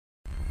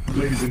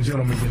Ladies and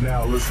gentlemen, you're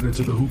now listening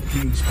to the Hoop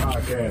Kings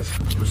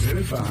podcast,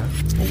 presented by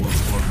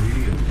One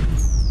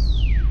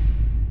Media.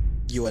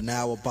 You are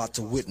now about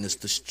to witness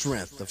the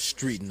strength of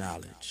street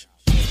knowledge.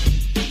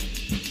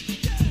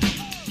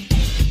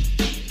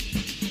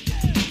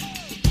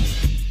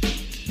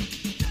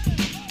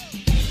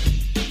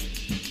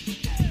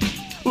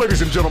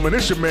 Ladies and gentlemen,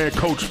 it's your man,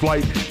 Coach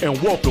Flight,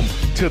 and welcome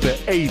to the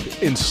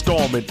 8th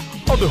installment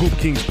of the Hoop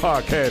Kings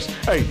podcast.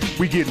 Hey,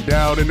 we getting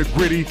down in the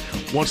gritty.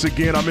 Once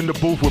again, I'm in the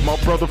booth with my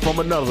brother from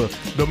another,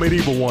 the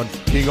medieval one,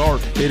 King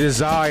Art. It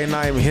is I, and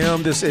I am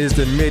him. This is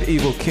the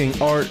medieval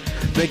King Art.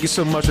 Thank you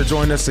so much for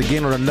joining us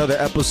again on another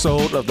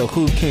episode of the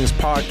Hoop Kings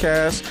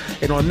podcast.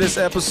 And on this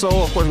episode,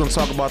 of course, we're going to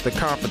talk about the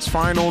conference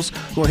finals.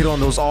 We're going to hit on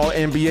those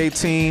all-NBA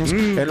teams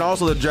and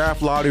also the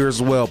draft lottery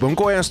as well. But I'm going to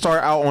go ahead and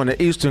start out on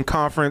the Eastern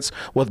Conference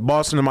with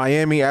Boston and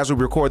Miami. As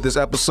we record this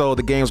episode,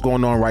 the game's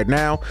going on right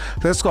now.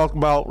 Let's talk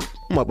about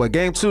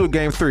game 2 or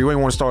game 3? Where do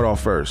you want to start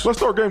off first? Let's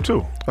start game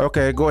 2.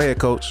 Okay, go ahead,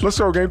 Coach. Let's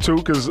start game 2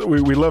 because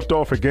we left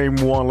off at game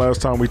 1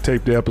 last time we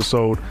taped the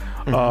episode.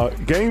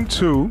 Game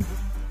 2,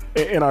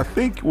 and I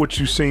think what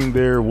you've seen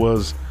there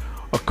was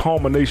a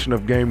culmination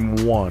of game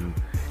 1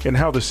 and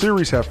how the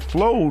series have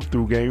flowed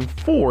through game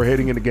 4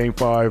 heading into game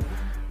 5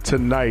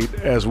 tonight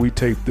as we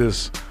tape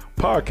this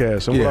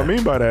podcast. And what I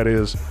mean by that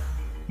is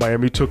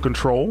Miami took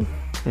control.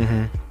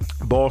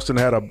 Boston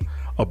had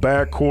a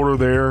bad quarter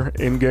there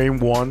in game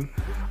 1.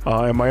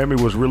 And Miami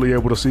was really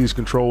able to seize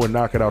control and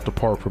knock it out the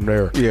park from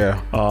there.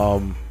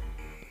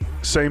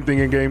 Same thing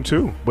in game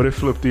 2, but it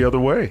flipped the other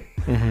way.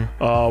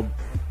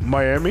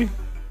 Miami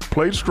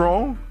played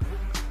strong,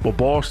 but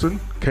Boston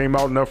came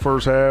out in that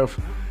first half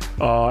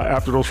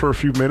after those first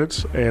few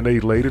minutes, and they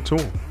laid it to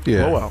them.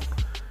 Blowout.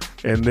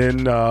 And then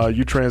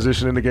you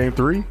transition into game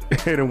 3,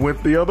 and it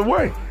went the other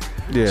way.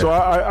 So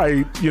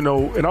I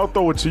and I'll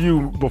throw it to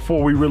you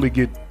before we really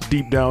get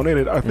deep down in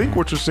it. I think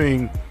what you're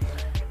seeing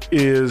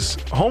is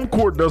home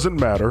court doesn't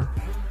matter.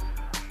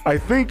 I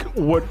think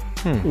what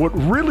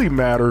really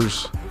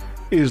matters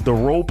is the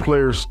role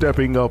players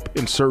stepping up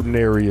in certain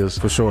areas.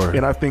 For sure.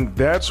 And I think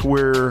that's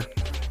where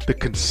the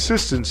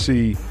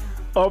consistency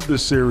of the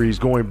series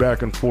going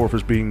back and forth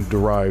is being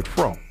derived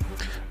from.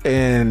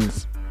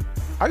 And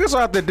I guess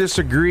I have to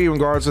disagree in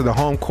regards to the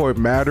home court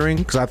mattering,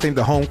 because I think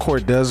the home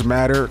court does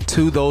matter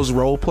to those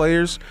role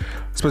players,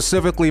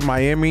 specifically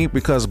Miami,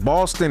 because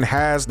Boston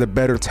has the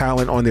better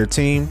talent on their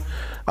team.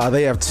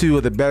 They have 2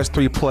 of the best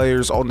 3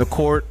 players on the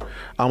court.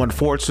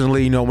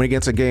 Unfortunately, when it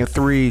gets to game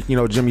 3,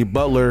 Jimmy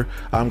Butler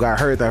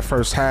got hurt that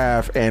first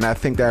half, and I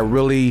think that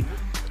really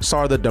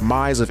saw the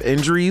demise of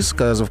injuries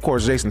because, of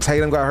course, Jason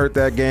Tatum got hurt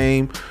that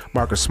game.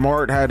 Marcus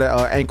Smart had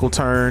an ankle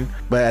turn.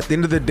 But at the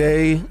end of the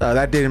day,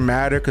 that didn't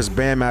matter because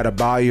Bam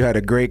Adebayo had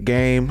a great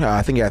game.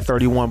 I think he had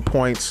 31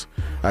 points,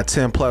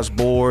 10-plus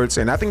boards.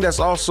 And I think that's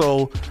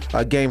also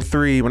game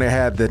 3 when they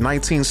had the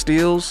 19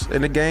 steals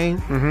in the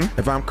game,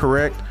 if I'm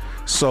correct.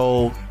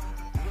 So,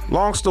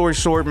 long story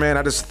short, man,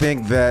 I just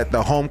think that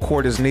the home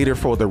court is needed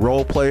for the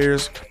role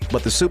players,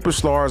 but the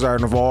superstars are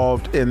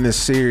involved in this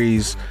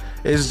series.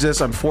 It's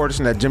just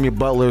unfortunate that Jimmy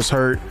Butler's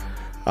hurt.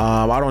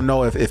 I don't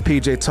know if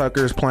PJ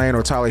Tucker's playing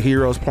or Tyler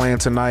Hero's playing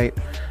tonight.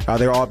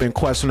 They've all been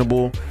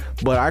questionable,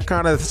 but I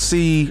kind of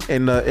see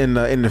in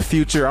the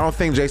future. I don't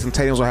think Jason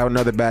Tatum's will have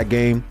another bad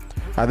game.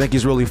 I think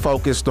he's really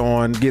focused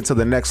on getting to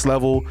the next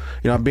level,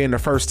 being the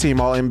first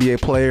team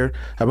All-NBA player.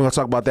 We're going to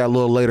talk about that a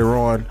little later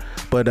on.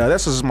 But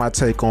that's just my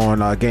take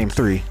on Game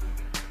 3.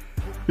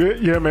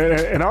 Yeah, man.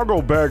 And I'll go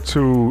back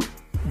to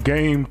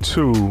Game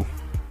 2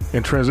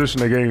 and transition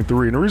to Game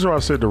 3. And the reason why I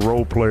said the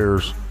role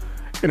players,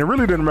 and it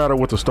really didn't matter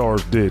what the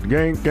stars did.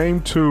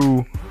 Game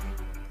 2,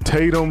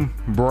 Tatum,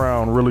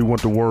 Brown really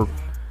went to work.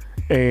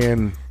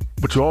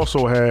 But you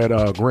also had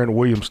Grant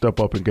Williams step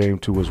up in Game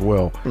 2 as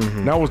well.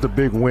 That was the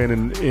big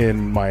win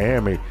in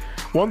Miami.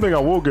 One thing I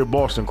will give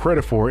Boston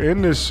credit for,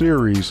 in this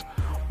series,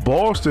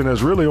 Boston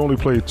has really only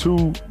played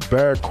 2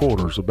 bad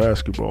quarters of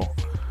basketball.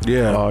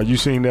 You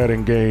seen that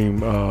in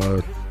game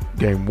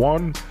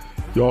 1.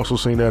 You also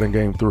seen that in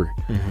Game 3.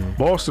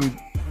 Boston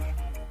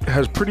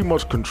has pretty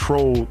much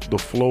controlled the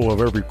flow of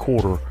every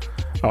quarter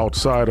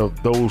outside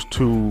of those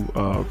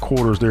 2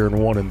 quarters there in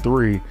 1 and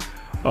 3.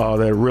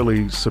 That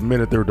really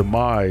cemented their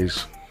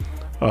demise.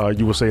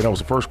 You would say that was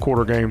the first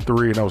quarter Game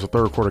 3 and that was the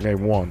third quarter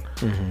Game 1.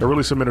 They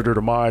really cemented their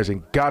demise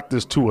and got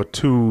this to a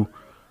two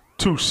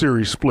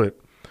series split.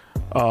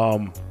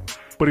 But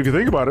if you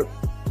think about it,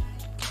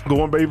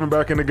 going even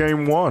back into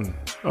Game 1,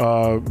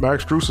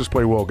 Max Strus has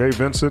played well. Gabe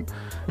Vincent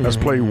has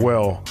played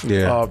well.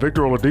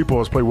 Victor Oladipo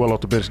has played well off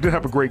the bench. Didn't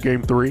have a great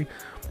Game 3,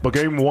 but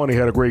Game 1 he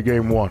had a great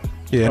Game 1.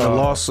 And the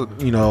loss,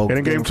 And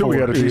in Game 2 he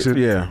had a decent.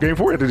 Game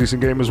 4 he had a decent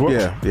game as well.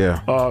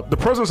 The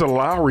presence of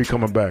Lowry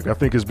coming back, I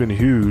think, has been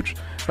huge.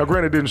 Now,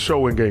 granted, it didn't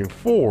show in Game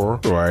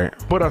 4, right?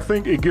 But I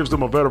think it gives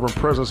them a veteran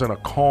presence and a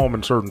calm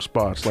in certain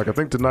spots. Like I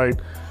think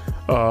tonight,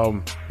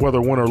 whether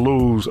win or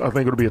lose, I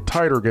think it'll be a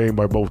tighter game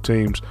by both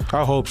teams.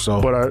 I hope so.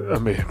 But I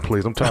mean,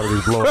 please, I'm tired of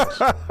these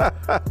blowouts.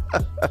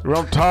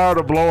 I'm tired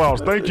of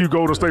blowouts. Thank you,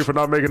 Golden State, for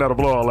not making that a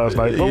blowout last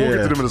night. But we'll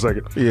get to them in a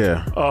second.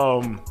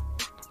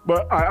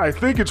 But I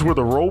think it's where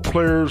the role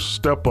players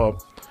step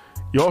up.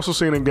 You also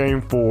seen in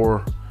Game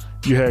 4,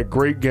 you had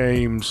great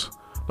games.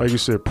 Like you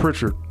said,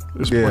 Pritchard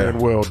is playing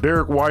well.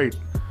 Derek White.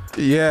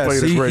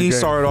 Yes, he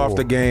started off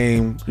the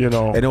game,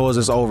 and it was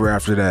just over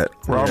after that.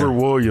 Robert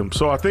Williams.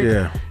 So I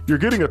think you're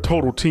getting a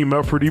total team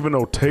effort, even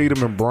though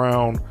Tatum and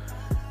Brown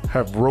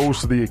have rose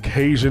to the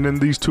occasion in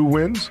these 2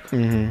 wins.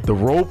 The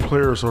role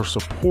players are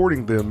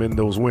supporting them in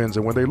those wins,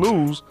 and when they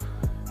lose,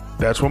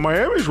 that's when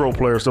Miami's role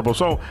players step up.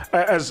 So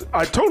as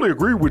I totally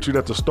agree with you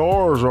that the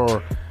stars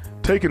are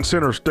taking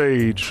center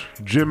stage.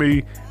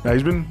 Jimmy, now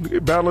he's been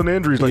battling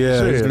injuries, like you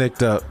said. He's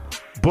nicked up.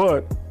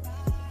 But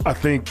I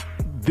think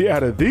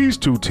out of these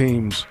 2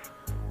 teams,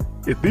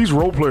 if these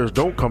role players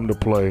don't come to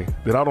play,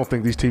 then I don't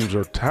think these teams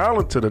are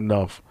talented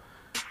enough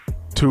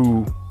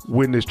to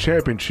win this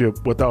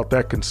championship without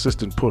that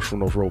consistent push from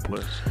those role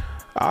players.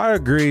 I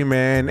agree,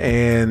 man.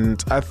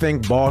 And I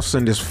think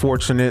Boston is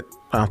fortunate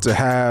to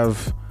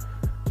have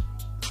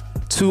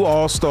 2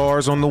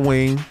 All-Stars on the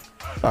wing.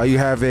 You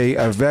have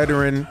a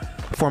veteran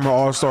former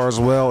All-Star as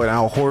well, and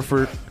Al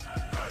Horford.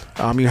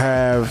 You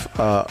have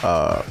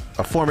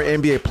a former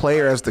NBA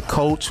player as the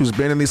coach who's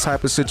been in these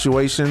type of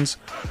situations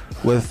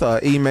with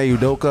Ime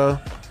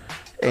Udoka.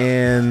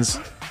 And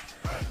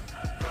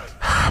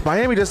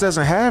Miami just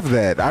doesn't have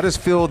that. I just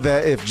feel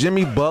that if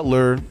Jimmy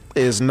Butler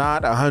is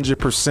not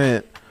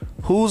 100%,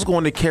 who's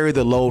going to carry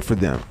the load for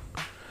them?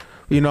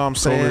 You know what I'm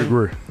saying? Totally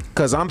agree.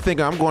 Because I'm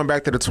going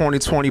back to the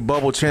 2020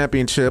 bubble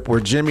championship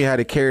where Jimmy had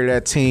to carry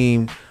that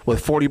team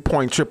with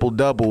 40-point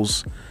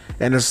triple-doubles.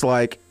 And it's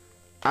like,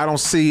 I don't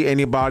see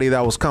anybody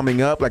that was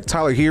coming up. Like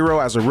Tyler Hero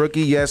as a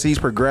rookie, yes, he's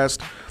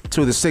progressed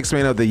to the 6th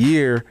man of the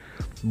year.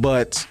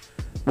 But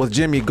with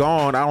Jimmy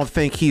gone, I don't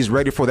think he's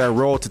ready for that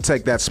role to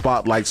take that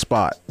spotlight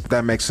spot, if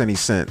that makes any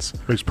sense.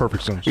 Makes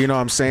perfect sense. You know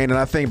what I'm saying? And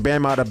I think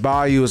Bam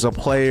Adebayo is a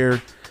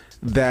player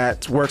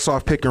that works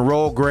off pick and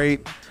roll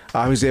great.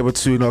 He's able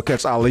to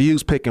catch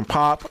alley-oops, pick and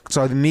pop.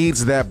 So he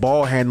needs that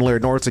ball handler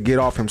in order to get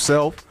off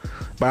himself.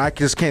 But I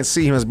just can't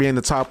see him as being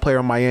the top player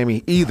in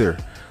Miami either.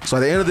 So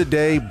at the end of the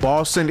day,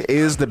 Boston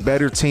is the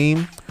better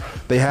team.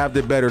 They have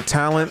the better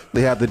talent.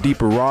 They have the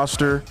deeper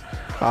roster.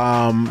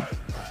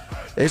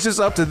 It's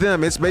just up to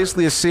them. It's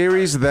basically a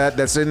series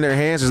that's in their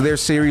hands. It's their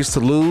series to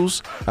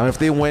lose. If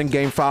they win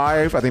Game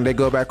 5, I think they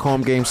go back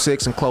home Game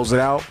 6 and close it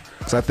out.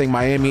 So I think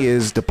Miami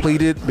is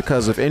depleted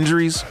because of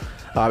injuries.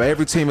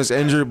 Every team is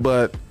injured,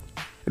 but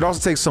it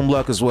also takes some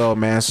luck as well,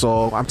 man.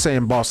 So I'm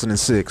saying Boston in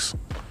 6.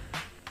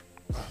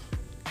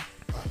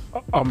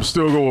 I'm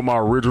still going with my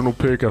original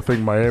pick. I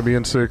think Miami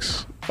in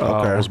 6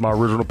 was my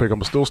original pick. I'm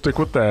going to still stick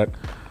with that.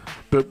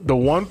 The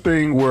one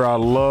thing where I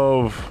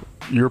love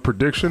your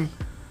prediction,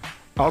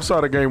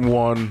 outside of Game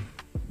 1,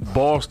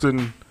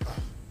 Boston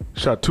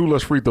shot 2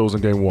 less free throws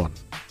in Game 1.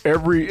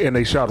 And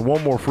they shot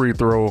 1 more free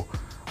throw,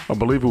 I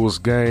believe it was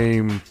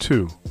Game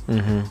 2.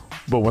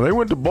 But when they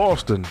went to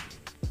Boston,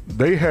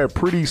 they had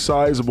pretty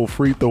sizable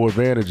free throw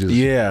advantages.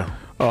 Yeah.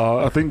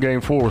 I think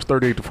Game 4 was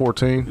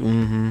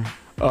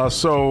 38-14.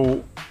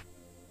 So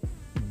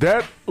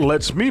that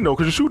lets me know,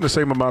 because you're shooting the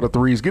same amount of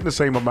threes, getting the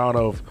same amount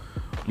of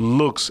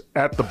looks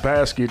at the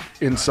basket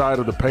inside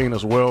of the paint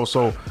as well.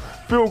 So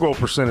field goal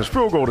percentage,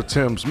 field goal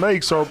attempts,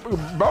 makes are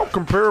about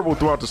comparable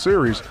throughout the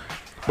series.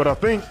 But I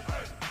think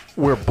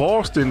where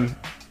Boston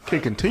can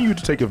continue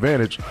to take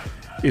advantage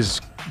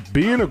is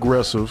being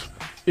aggressive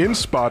in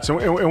spots.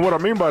 And what I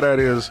mean by that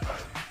is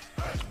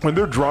when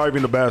they're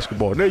driving the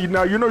basketball.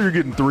 Now you're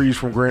getting threes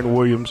from Grant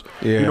Williams.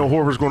 Yeah.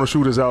 Horford's going to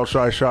shoot his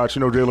outside shots.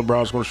 Jaylen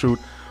Brown's going to shoot.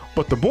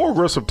 But the more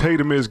aggressive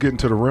Tatum is getting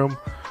to the rim,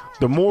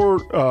 the more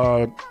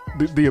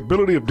the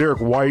ability of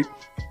Derek White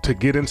to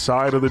get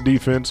inside of the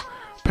defense,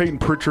 Peyton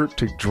Pritchard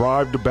to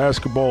drive the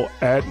basketball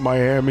at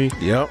Miami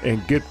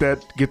and get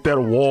that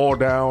wall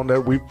down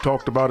that we've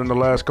talked about in the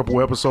last couple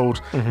of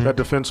episodes, that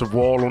defensive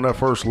wall on that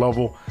first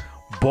level.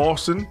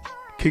 Boston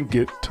can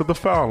get to the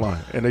foul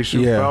line, and they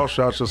shoot foul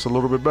shots just a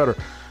little bit better.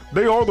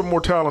 They are the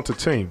more talented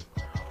team.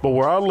 But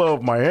where I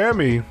love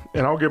Miami,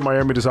 and I'll give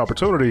Miami this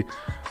opportunity,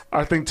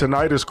 I think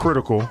tonight is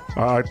critical.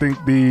 I think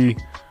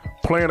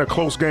playing a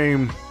close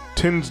game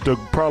tends to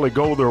probably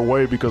go their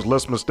way because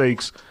less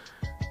mistakes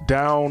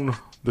down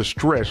the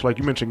stretch. Like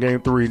you mentioned, Game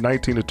 3,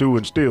 19-2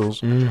 in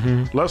steals.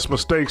 Less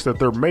mistakes that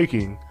they're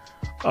making.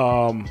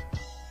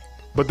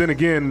 But then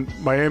again,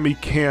 Miami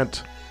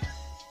can't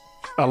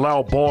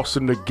allow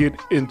Boston to get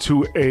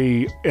into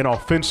an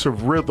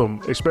offensive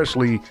rhythm,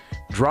 especially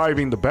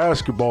driving the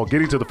basketball,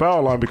 getting to the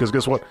foul line, because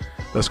guess what?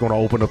 That's going to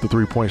open up the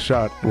three-point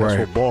shot. And that's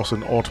what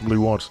Boston ultimately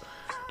wants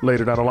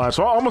later down the line.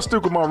 So I'm going to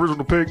stick with my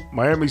original pick,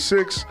 Miami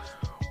 6,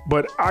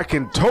 but I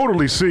can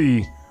totally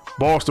see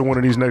Boston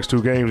winning these next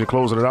 2 games and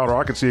closing it out, or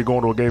I can see it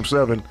going to a Game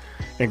 7,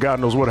 and God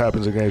knows what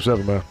happens in Game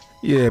 7, man.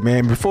 Yeah,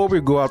 man. Before we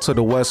go out to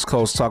the West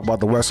Coast, talk about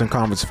the Western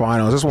Conference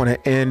Finals, I just want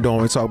to end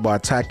on we talk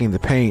about attacking the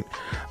paint,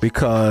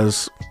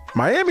 because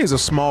Miami is a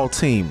small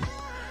team.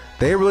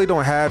 They really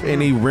don't have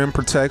any rim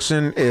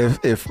protection. If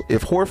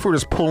Horford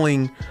is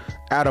pulling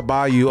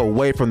Adebayo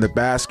away from the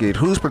basket,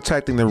 who's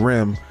protecting the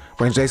rim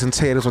when Jason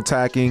Tatum's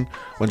attacking,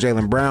 when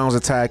Jaylen Brown's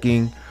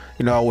attacking?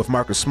 You know, with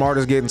Marcus Smart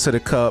is getting to the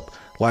cup,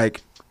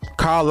 like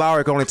Kyle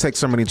Lowry can only take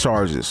so many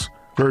charges.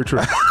 Very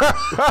true.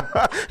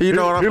 You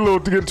know, He's a little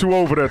getting too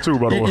over that too,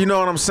 by the way. You know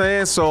what I'm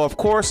saying? So of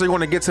course they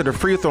want to get to the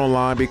free throw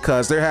line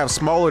because they have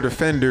smaller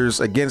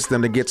defenders against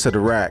them to get to the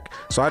rack.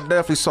 So I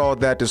definitely saw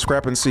that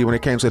discrepancy when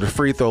it came to the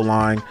free throw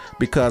line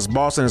because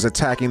Boston is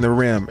attacking the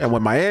rim, and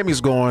when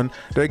Miami's going,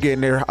 they're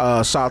getting their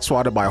shots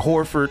swatted by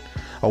Horford,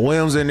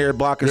 Williams in there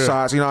blocking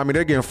shots. You know, what I mean,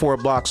 they're getting 4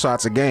 block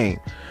shots a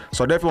game.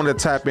 So I definitely want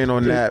to tap in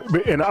on that.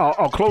 And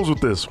I'll close with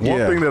this. One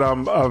thing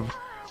that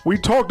we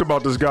talked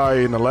about this guy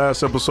in the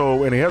last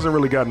episode, and he hasn't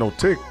really got no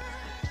tick.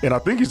 And I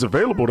think he's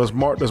available. That's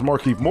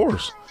Markieff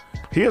Morris.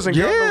 He hasn't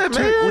got no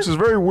tick, which is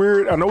very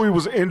weird. I know he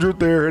was injured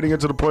there heading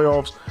into the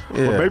playoffs,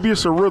 but maybe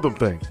it's a rhythm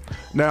thing.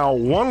 Now,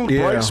 one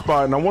bright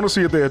spot, and I want to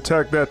see if they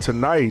attack that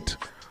tonight.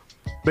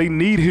 They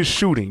need his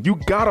shooting. You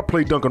got to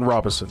play Duncan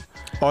Robinson.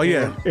 Oh,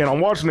 yeah. And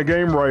I'm watching the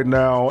game right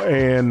now,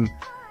 and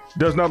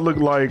does not look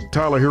like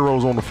Tyler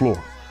Hero's on the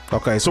floor.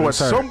 Okay, so at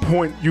some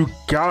point you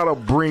gotta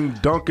bring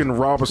Duncan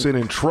Robinson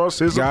and trust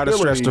his ability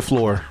stretch the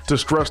floor. To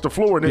stretch the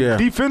floor, and then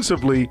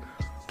defensively,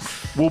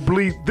 we'll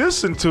bleed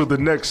this into the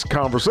next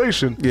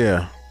conversation.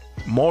 Yeah,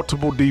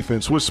 multiple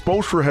defense, which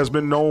Spoelstra has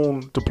been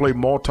known to play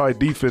multi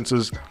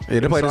defenses. Yeah,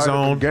 they play the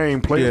zone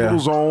game, play a little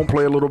zone,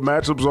 play a little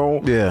matchup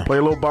zone. Yeah, play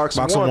a little box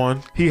and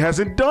one. He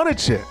hasn't done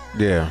it yet.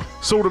 Yeah.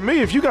 So to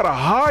me, if you gotta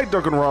hide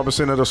Duncan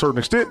Robinson at a certain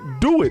extent,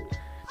 do it.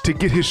 To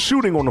get his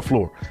shooting on the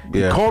floor.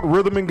 He caught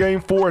rhythm in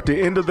game 4 at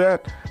the end of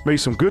that, made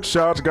some good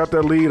shots, got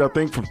that lead, I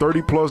think, from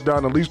 30 plus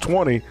down to at least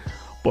 20.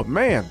 But,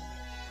 man,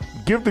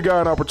 give the guy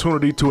an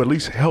opportunity to at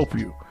least help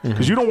you.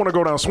 Because you don't want to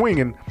go down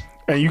swinging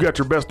and you got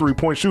your best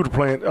 3-point shooter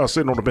playing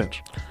sitting on the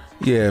bench.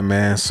 Yeah,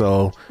 man.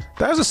 So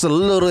that's just a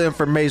little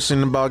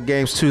information about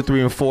games 2,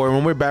 3, and 4. And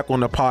when we're back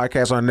on the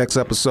podcast on the next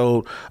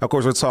episode, of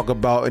course, we'll talk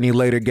about any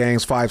later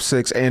games 5,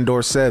 6,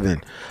 and/or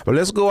 7. But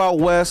let's go out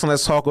west and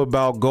let's talk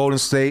about Golden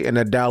State and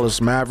the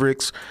Dallas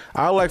Mavericks.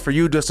 I'd like for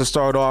you just to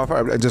start off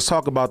and just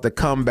talk about the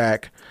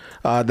comeback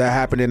that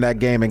happened in that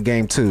game in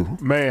game 2.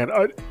 Man,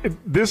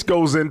 this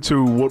goes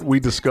into what we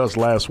discussed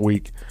last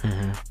week.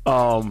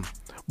 But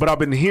I've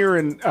been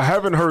hearing, I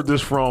haven't heard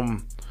this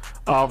from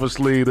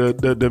obviously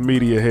the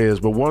media heads,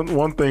 but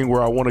one thing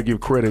where I want to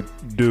give credit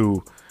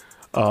due,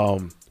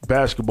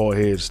 basketball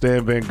heads,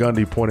 Stan Van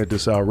Gundy pointed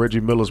this out, Reggie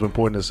Miller's been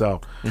pointing this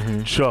out,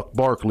 Chuck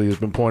Barkley has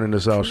been pointing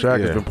this out,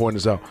 Shaq has been pointing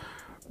this out.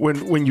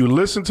 When you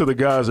listen to the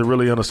guys that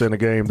really understand the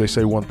game, they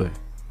say one thing.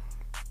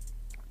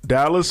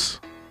 Dallas,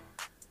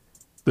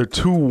 they're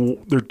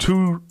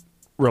too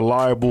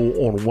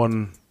reliable on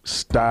one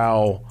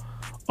style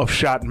of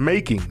shot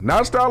making,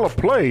 not style of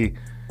play,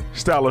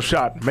 style of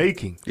shot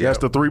making. That's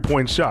the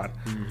 3-point shot.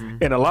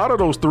 And a lot of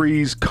those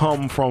threes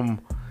come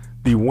from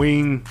the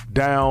wing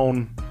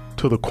down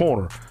to the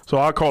corner. So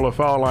I call it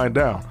foul line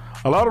down.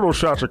 A lot of those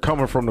shots are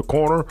coming from the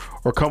corner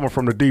or coming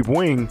from the deep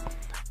wing,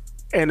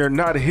 and they're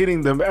not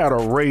hitting them at a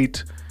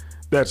rate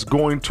that's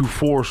going to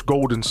force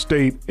Golden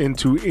State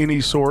into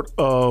any sort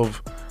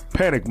of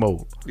panic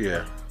mode.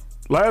 Yeah.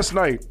 Last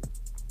night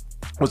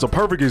was a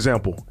perfect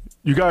example.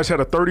 You guys had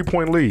a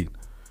 30-point lead.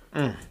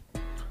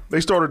 They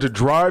started to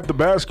drive the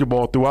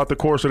basketball throughout the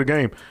course of the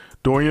game.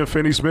 Dorian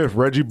Finney-Smith,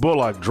 Reggie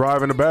Bullock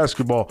driving the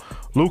basketball.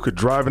 Luka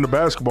driving the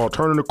basketball,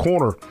 turning the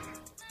corner.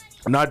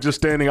 Not just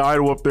standing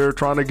idle up there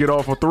trying to get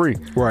off a 3.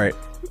 Right.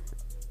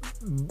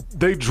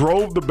 They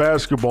drove the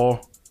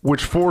basketball,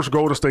 which forced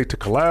Golden State to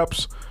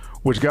collapse,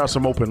 which got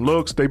some open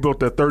looks. They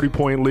built that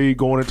 30-point lead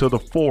going into the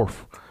 4th.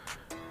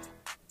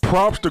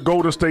 Props to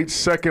Golden State's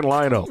second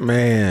lineup.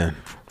 Man,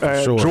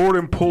 sure.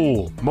 Jordan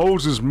Poole,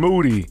 Moses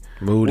Moody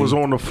was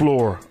on the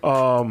floor.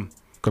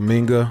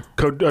 Kuminga.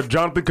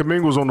 Jonathan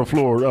Kuminga was on the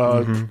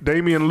floor.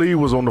 Damian Lee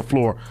was on the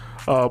floor.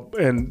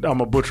 And I'm going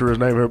to butcher his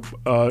name here.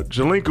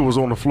 Jelinka was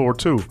on the floor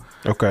too.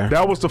 Okay.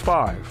 That was the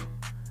 5.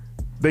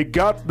 They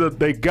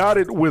got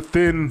it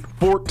within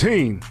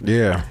 14.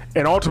 Yeah.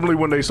 And ultimately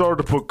when they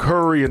started to put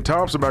Curry and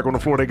Thompson back on the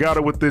floor, they got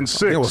it within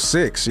 6. It was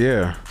 6,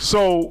 yeah.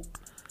 So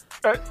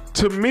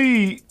to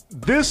me,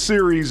 this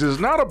series is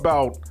not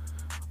about,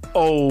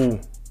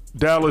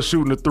 Dallas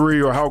shooting a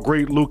 3 or how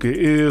great Luka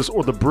is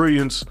or the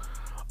brilliance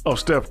of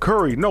Steph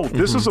Curry. No,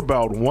 this is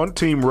about one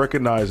team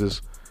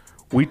recognizes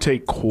we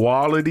take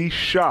quality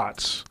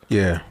shots,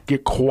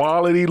 get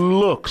quality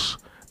looks,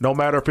 no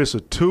matter if it's a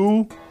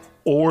 2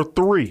 or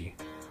 3,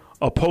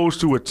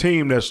 opposed to a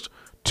team that's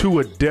too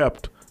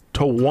adept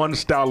to one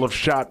style of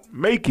shot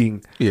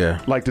making,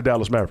 like the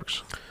Dallas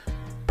Mavericks.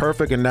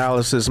 Perfect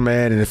analysis,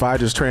 man. And if I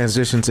just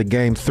transition to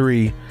game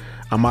 3,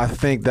 I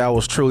think that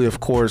was truly, of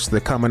course,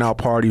 the coming out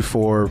party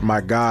for my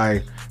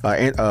guy,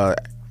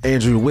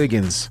 Andrew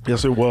Wiggins.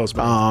 Yes, it was,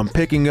 man.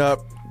 Picking up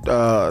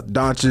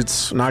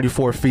Doncic's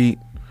 94 feet,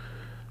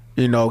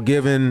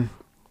 giving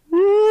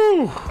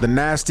the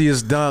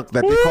nastiest dunk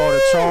that they called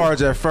a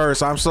charge at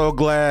first. I'm so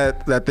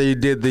glad that they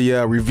did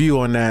the review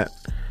on that.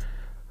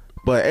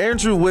 But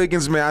Andrew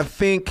Wiggins, man, I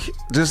think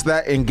just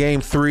that in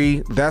game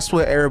 3, that's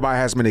what everybody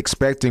has been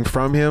expecting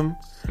from him.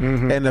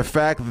 And the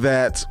fact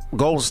that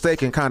Golden State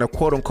can kind of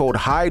quote unquote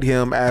hide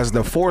him as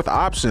the 4th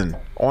option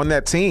on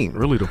that team.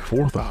 Really the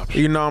 4th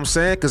option. You know what I'm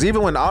saying? Because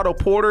even when Otto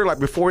Porter, like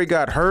before he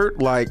got hurt,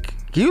 like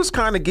he was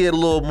kind of getting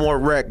a little more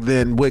wrecked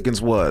than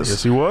Wiggins was.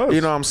 Yes, he was.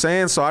 You know what I'm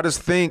saying? So I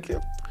just think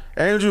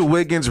Andrew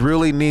Wiggins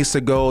really needs to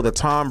go the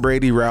Tom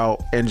Brady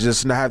route and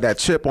just not have that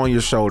chip on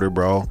your shoulder,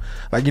 bro.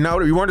 Like, you know,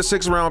 you weren't a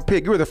 6th round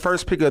pick. You were the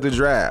first pick of the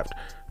draft.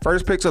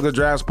 First picks of the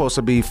draft supposed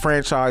to be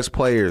franchise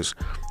players.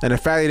 And the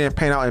fact they didn't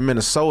pan out in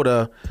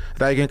Minnesota,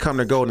 that you can come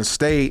to Golden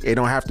State, it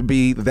don't have to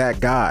be that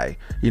guy.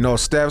 You know,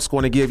 Steph's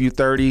going to give you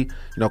 30. You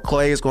know,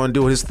 Clay's going to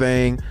do his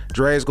thing.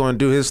 Dre's going to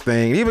do his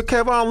thing. Even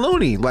Kevon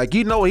Looney, like,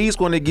 you know he's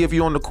going to give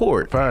you on the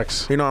court.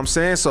 Facts. You know what I'm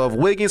saying? So if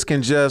Wiggins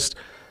can just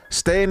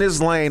stay in his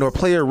lane or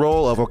play a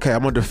role of, okay,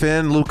 I'm going to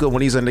defend Luka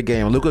when he's in the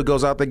game. When Luka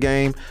goes out the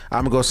game,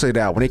 I'm going to go sit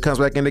out. When he comes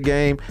back in the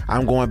game,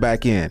 I'm going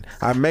back in.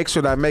 I make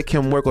sure that I make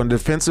him work on the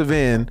defensive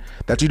end,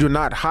 that you do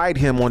not hide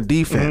him on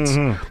defense.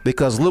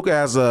 Because Luka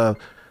has a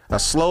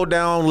slow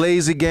down,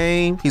 lazy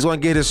game. He's going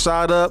to get his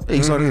shot up.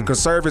 He's going to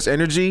conserve his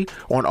energy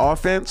on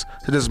offense.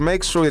 So just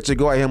make sure that you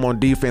go at him on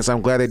defense. I'm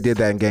glad they did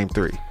that in game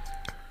 3.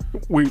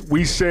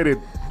 We said it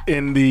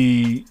in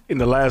the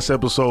last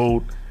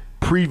episode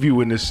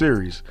previewing this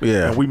series.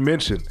 Yeah. And we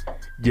mentioned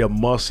you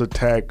must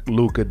attack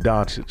Luka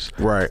Doncic.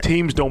 Right.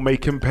 Teams don't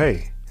make him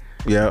pay.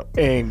 Yeah.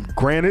 And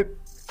granted,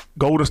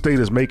 Golden State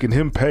is making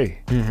him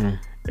pay.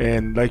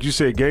 And like you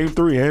said, game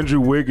 3, Andrew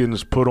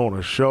Wiggins put on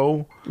a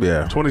show.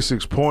 Yeah.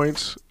 26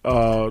 points.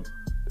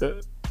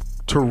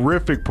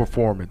 Terrific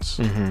performance.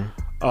 And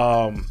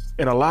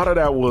a lot of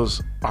that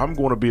was, I'm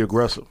going to be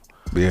aggressive.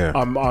 Yeah.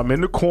 I'm in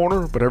the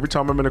corner, but every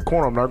time I'm in the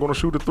corner, I'm not going to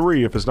shoot a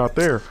 3 if it's not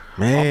there.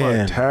 Man. I'm going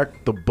to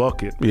attack the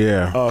bucket.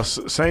 Yeah.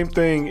 Same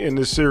thing in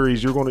this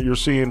series. You're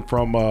seeing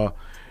from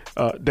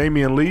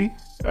Damian Lee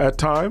at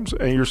times,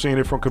 and you're seeing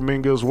it from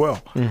Kuminga as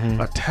well.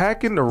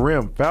 Attacking the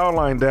rim, foul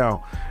line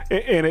down,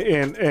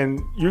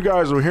 and you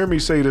guys will hear me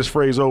say this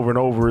phrase over and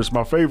over. It's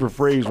my favorite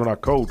phrase when I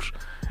coach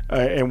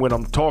and when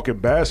I'm talking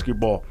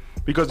basketball,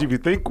 because if you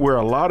think where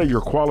a lot of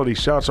your quality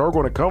shots are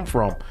going to come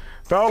from,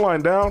 foul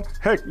line down,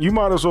 heck, you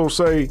might as well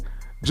say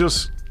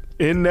just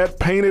in that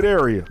painted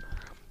area,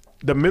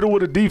 the middle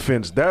of the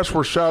defense, that's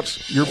where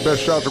your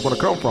best shots are going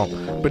to come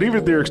from. But even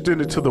if they're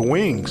extended to the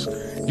wings,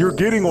 you're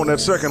getting on that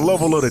second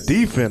level of the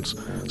defense.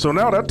 So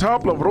now that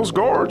top level, those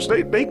guards,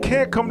 they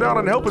can't come down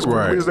and help as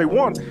quickly as they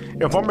want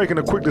if I'm making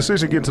a quick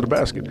decision getting to the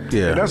basket.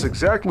 Yeah. And that's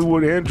exactly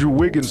what Andrew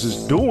Wiggins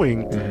is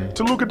doing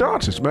to Luka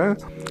Doncic, man.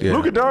 Yeah.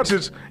 Luka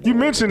Doncic, you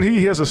mentioned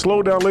he has a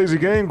slow down, lazy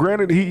game.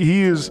 Granted,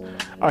 he is,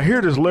 I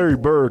hear this Larry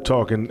Bird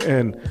talking,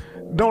 and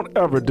don't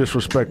ever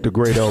disrespect the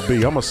great LB.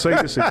 I'm going to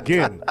say this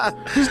again.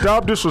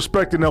 Stop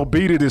disrespecting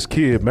LB to this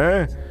kid,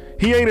 man.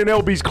 He ain't in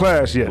LB's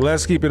class yet.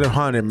 Let's keep it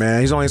 100, man.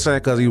 He's only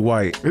saying because he's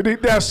white.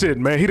 That's it,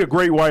 man. He the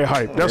great white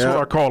hype. That's what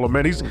I call him,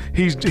 man. He's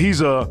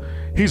a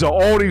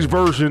Aldi's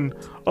version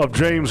of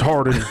James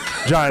Harden,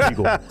 Giant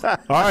Eagle. All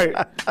right,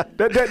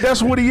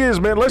 that's what he is,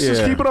 man. Let's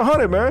just keep it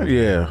 100, man.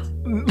 Yeah.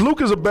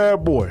 Luka's a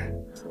bad boy,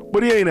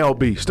 but he ain't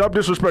LB. Stop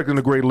disrespecting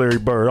the great Larry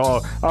Bird.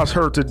 I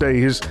heard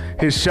today his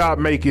shot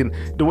making,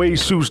 the way he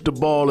shoots the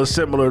ball is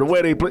similar. The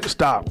way they play,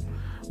 stop.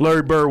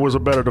 Larry Bird was a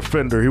better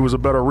defender. He was a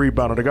better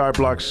rebounder. The guy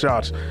blocked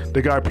shots.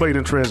 The guy played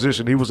in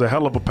transition. He was a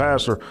hell of a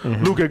passer.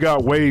 Luka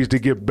got ways to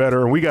get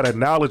better, and we got to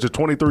acknowledge a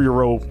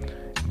 23-year-old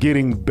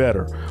getting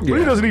better. But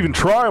he doesn't even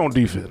try on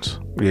defense.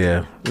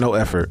 Yeah, no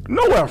effort.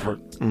 No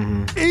effort.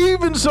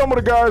 Even some of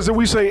the guys that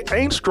we say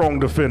ain't strong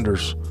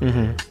defenders,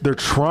 they're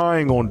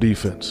trying on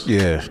defense.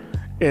 Yeah.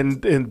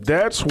 And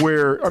that's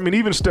where, I mean,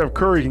 even Steph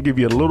Curry can give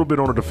you a little bit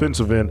on the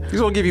defensive end.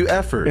 He's going to give you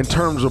effort. In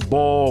terms of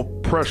ball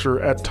pressure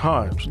at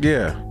times.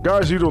 Yeah.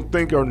 Guys you don't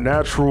think are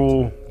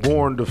natural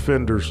born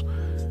defenders.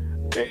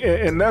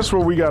 And that's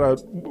where we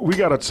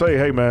gotta say,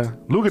 hey,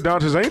 man, Luka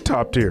Doncic ain't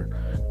top tier.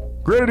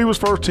 Granted, he was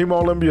first team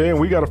All-NBA, and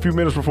we got a few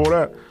minutes before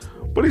that.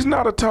 But he's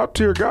not a top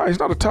tier guy. He's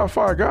not a top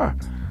 5 guy.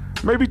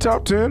 Maybe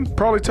top 10,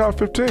 probably top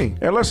 15.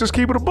 And let's just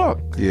keep it a buck.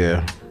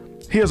 Yeah.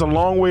 He has a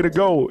long way to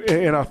go.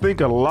 And I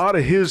think a lot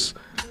of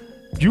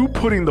you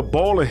putting the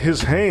ball in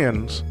his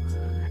hands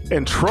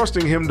and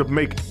trusting him to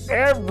make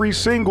every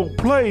single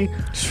play,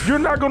 you're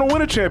not going to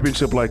win a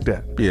championship like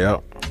that. Yeah.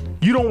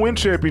 You don't win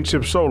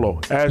championships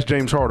solo. Ask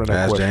James Harden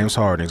that question. James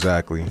Harden,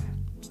 exactly.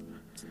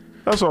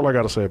 That's all I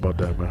got to say about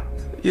that, man.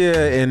 Yeah,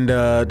 and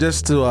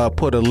just to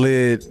put a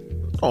lid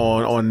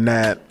on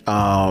that,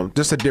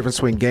 just the difference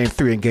between Game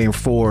 3 and Game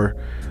 4.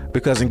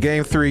 Because in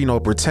Game 3,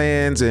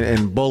 Bertans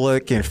and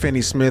Bullock and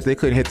Finney-Smith, they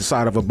couldn't hit the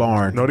side of a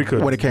barn. No, they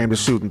couldn't. When it came to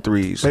shooting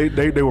threes.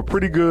 They were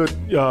pretty good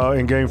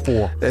in Game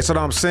 4. That's what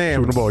I'm saying.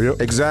 Shooting the ball, yep.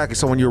 Exactly.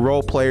 So when your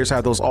role players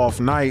have those off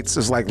nights,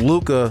 it's like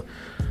Luka,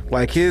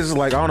 I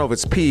don't know if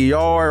it's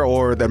PER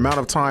or the amount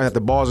of time that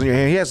the ball's in your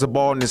hand. He has the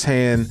ball in his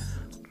hand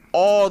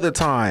all the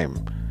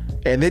time.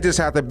 And they just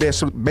have to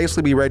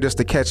basically be ready just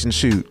to catch and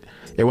shoot.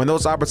 And when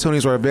those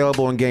opportunities were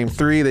available in Game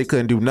 3, they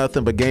couldn't do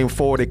nothing. But Game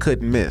 4, they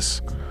couldn't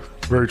miss.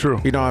 Very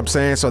true. You know what I'm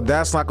saying? So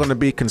that's not going to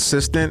be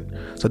consistent.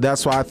 So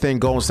that's why I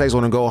think Golden State's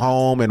going to go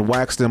home and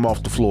wax them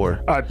off the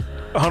floor. I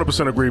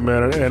 100% agree,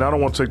 man. And I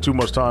don't want to take too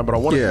much time, but I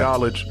want to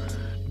acknowledge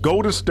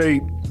Golden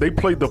State, they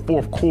played the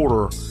fourth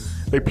quarter.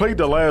 They played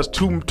the last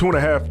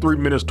 2.5, 3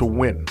 minutes to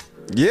win.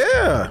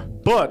 Yeah.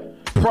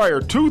 But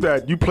prior to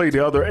that, you played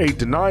the other 8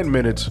 to 9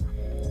 minutes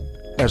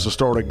as the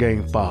start of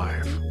Game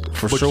 5.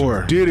 But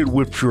sure. You did it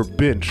with your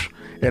bench.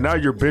 And now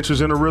your bench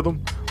is in a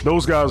rhythm.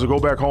 Those guys will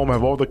go back home,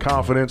 have all the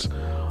confidence.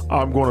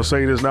 I'm going to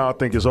say this now. I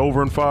think it's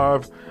over in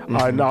 5.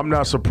 I'm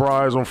not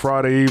surprised on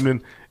Friday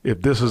evening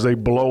if this is a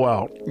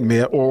blowout.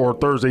 Yep. Or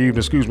Thursday evening,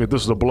 excuse me, if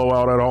this is a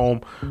blowout at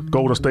home.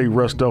 Golden State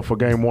rest up for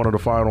Game 1 of the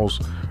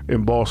finals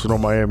in Boston or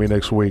Miami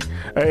next week.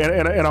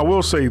 And I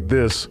will say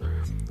this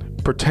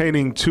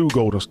pertaining to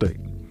Golden State.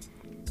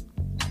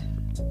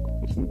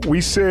 We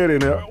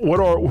said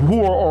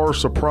who are our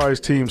surprise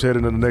teams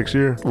heading into the next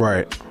year?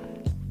 Right.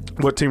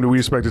 What team do we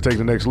expect to take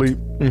the next leap?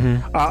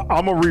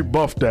 I'm going to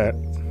rebuff that.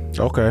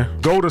 Okay.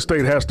 Golden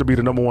State has to be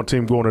the number 1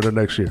 team going into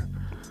next year.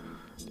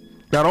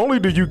 Not only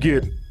do you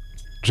get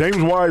James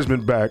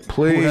Wiseman back,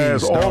 Please, who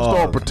has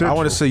all-star potential. I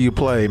want to see you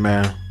play,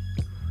 man.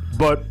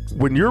 But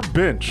when your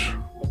bench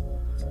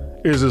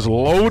is as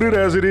loaded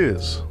as it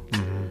is,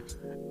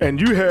 and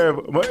you have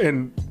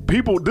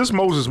people, this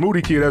Moses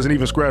Moody kid hasn't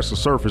even scratched the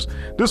surface.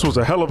 This was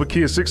a hell of a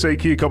kid, 6'8"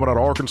 kid coming out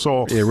of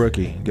Arkansas. Yeah,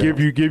 rookie. Give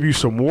you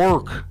some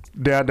work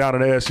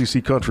down in the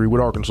SEC country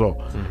with Arkansas.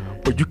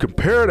 But you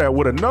compare that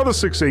with another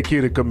 6'8"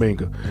 kid at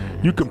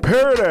Kuminga. You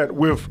compare that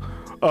with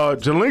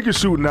Jalinka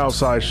shooting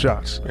outside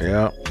shots.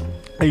 Yeah.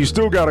 And you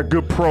still got a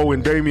good pro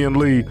in Damian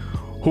Lee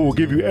who will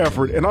give you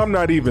effort. And I'm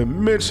not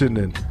even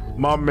mentioning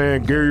my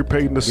man Gary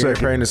Payton II. Gary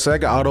Payton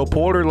II, Otto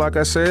Porter, like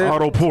I said.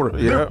 Otto Porter.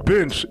 Yeah. Their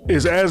bench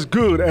is as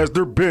good as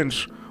their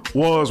bench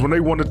was when they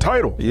won the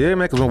title. Yeah,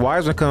 man, because when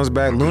Wiseman comes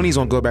back, Looney's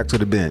going to go back to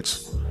the bench.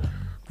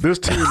 This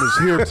team is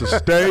here to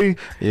stay.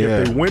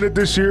 If they win it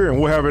this year,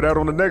 and we'll have it out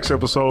on the next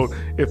episode,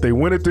 if they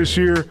win it this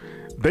year,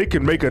 they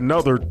can make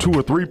another 2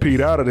 or 3-peat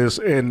out of this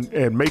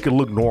and make it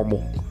look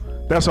normal.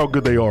 That's how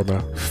good they are,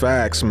 man.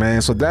 Facts,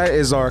 man. So that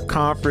is our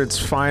conference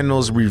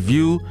finals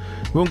review.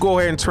 We're going to go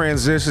ahead and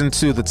transition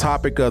to the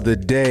topic of the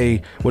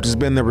day, which has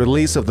been the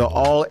release of the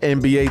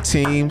All-NBA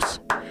teams.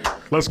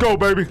 Let's go,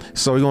 baby.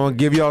 So we're going to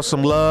give y'all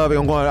some love.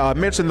 I'm going to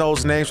mention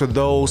those names for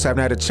those who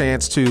haven't had a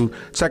chance to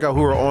check out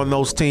who are on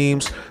those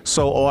teams.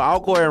 So I'll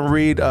go ahead and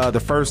read the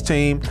first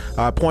team.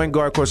 Point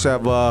guard, of course,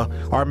 have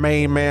our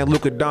main man,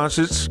 Luka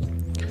Doncic.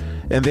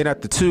 And then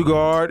at the 2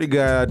 guard, you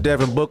got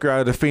Devin Booker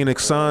out of the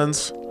Phoenix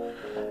Suns.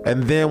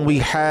 And then we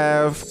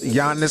have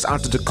Giannis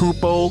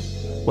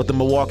Antetokounmpo with the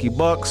Milwaukee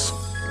Bucks.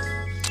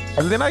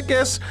 And then I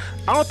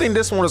don't think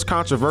this one is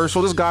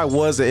controversial. This guy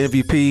was the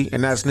MVP,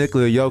 and that's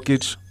Nikola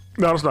Jokic.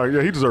 No, it's not.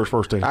 Yeah, he deserves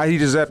first team. He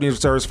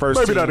deserves first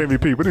Maybe team. Maybe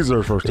not MVP, but he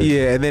deserves first team.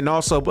 Yeah, and then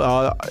also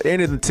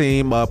ending the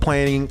team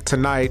playing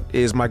tonight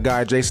is my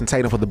guy Jason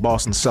Tatum for the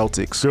Boston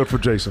Celtics. Good for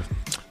Jason.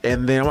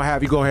 And then I'm going to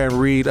have you go ahead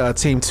and read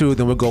Team 2,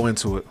 then we'll go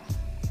into it.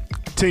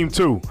 Team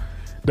 2,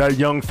 that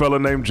young fella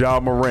named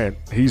Ja Morant.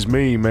 He's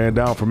mean, man,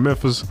 down from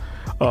Memphis.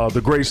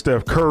 The great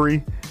Steph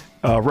Curry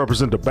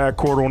represent the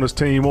backcourt on his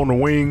team on the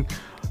wing.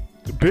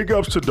 Big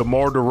ups to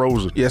DeMar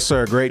DeRozan. Yes,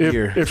 sir. Great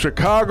year. If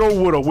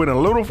Chicago would have went a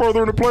little further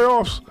in the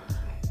playoffs,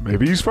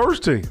 maybe he's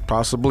first team.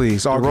 Possibly.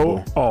 He's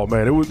arguable. Oh,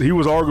 man. He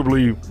was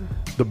arguably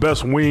the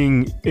best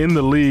wing in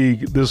the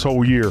league this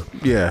whole year.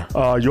 Yeah.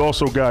 You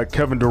also got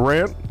Kevin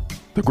Durant,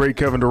 the great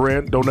Kevin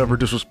Durant. Don't ever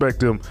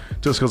disrespect him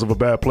just because of a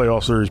bad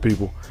playoff series,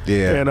 people.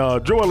 Yeah.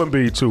 And Joel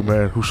Embiid, too,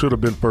 man, who should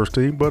have been first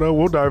team. But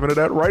we'll dive into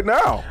that right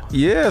now.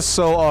 Yeah,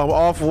 so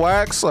off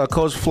wax,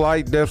 Coach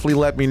Flight definitely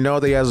let me know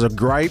that he has a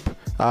gripe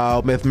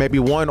with maybe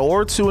 1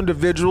 or 2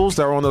 individuals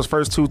that are on those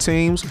first 2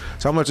 teams.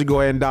 So I'm going to let you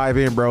go ahead and dive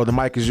in, bro. The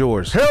mic is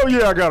yours. Hell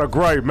yeah, I got a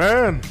gripe,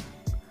 man.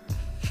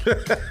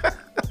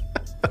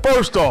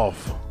 First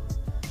off,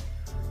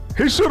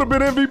 he should have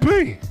been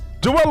MVP.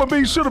 Joel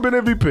Embiid should have been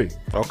MVP.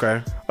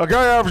 Okay. A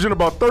guy averaging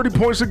about 30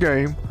 points a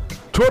game,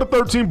 12 to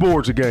 13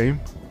 boards a game.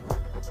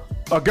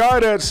 A guy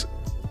that's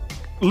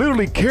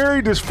literally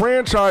carried this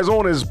franchise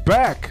on his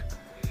back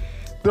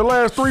the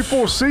last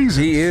 3-4 seasons.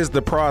 He is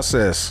the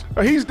process.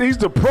 He's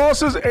the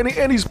process,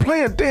 and he's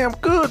playing damn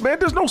good, man.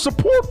 There's no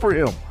support for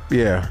him.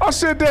 Yeah. I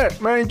said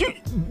that, man.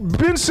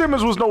 Ben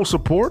Simmons was no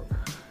support.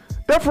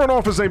 That front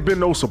office ain't been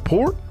no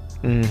support.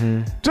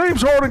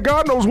 James Harden,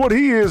 God knows what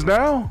he is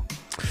now.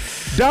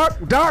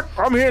 Doc,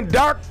 I'm hearing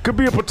Doc could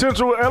be a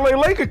potential LA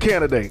Laker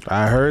candidate.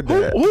 I heard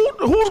that.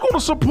 Who's going to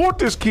support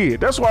this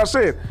kid? That's why I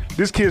said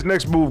this kid's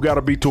next move got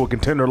to be to a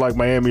contender like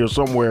Miami or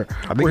somewhere.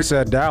 I think he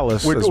said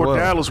Dallas as well. Or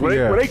Dallas,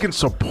 where they can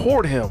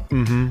support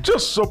him.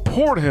 Just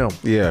support him.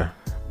 Yeah.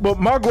 But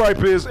my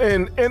gripe is,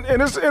 and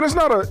it's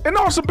not a, and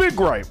no, it's a big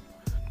gripe.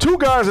 2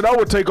 guys that I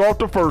would take off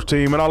the first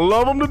team, and I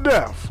love them to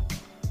death.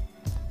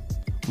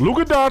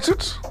 Luka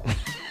Doncic.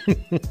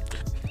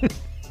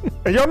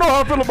 And y'all know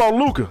how I feel about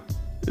Luka.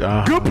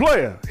 Good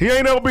player. He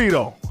ain't LB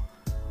though.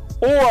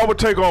 Or I would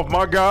take off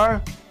my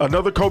guy,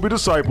 another Kobe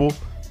disciple,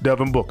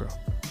 Devin Booker.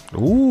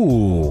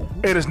 Ooh.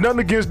 And it's nothing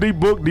against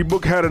D-Book.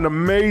 D-Book had an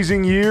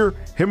amazing year.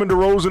 Him and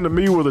DeRozan, to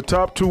me, were the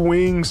top two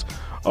wings,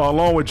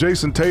 along with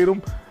Jason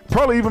Tatum.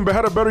 Probably even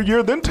had a better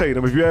year than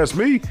Tatum, if you ask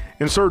me.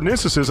 In certain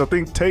instances, I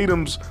think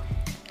Tatum's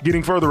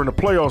getting further in the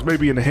playoffs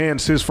maybe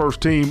enhanced his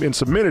first team and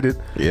cemented it.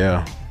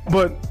 Yeah.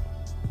 But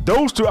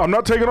those two, I'm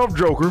not taking off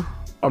Joker.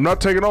 I'm not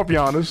taking off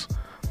Giannis.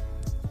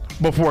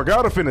 But for a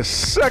guy to finish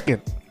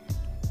second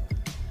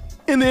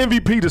in the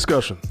MVP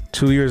discussion.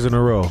 2 years in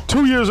a row.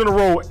 2 years in a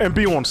row and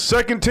be on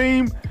second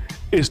team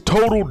is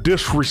total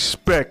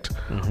disrespect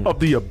of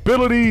the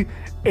ability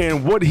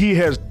and what he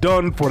has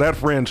done for that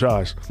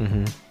franchise.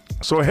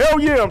 So hell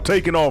yeah, I'm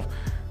taking off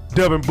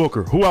Devin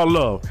Booker, who I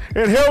love.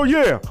 And hell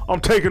yeah, I'm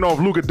taking off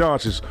Luka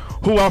Doncic,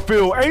 who I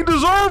feel ain't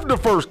deserved the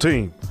first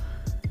team.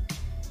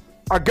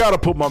 I got to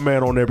put my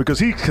man on there because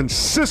he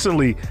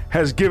consistently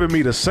has given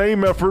me the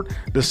same effort,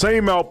 the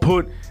same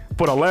output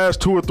for the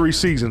last 2 or 3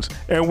 seasons.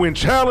 And when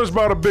challenged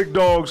by the big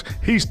dogs,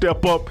 he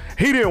stepped up.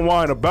 He didn't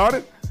whine about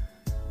it.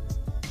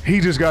 He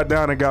just got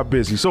down and got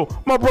busy. So,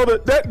 my brother,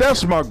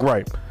 that's my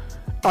gripe.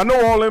 I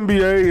know all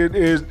NBA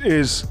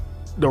is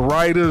the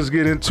writers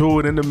get into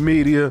it in the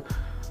media,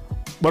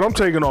 but I'm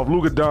taking off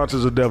Luka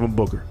Doncic or Devin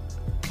Booker.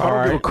 I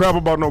don't give a crap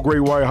about no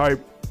great white hype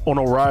or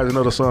no rising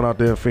of the sun out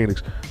there in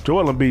Phoenix.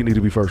 Joel Embiid need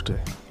to be first team.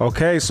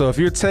 Okay, so if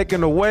you're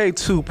taking away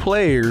 2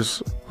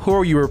 players, who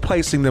are you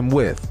replacing them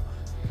with?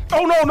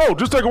 Oh, no,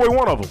 just take away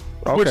one of them.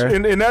 Okay.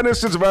 Which, in that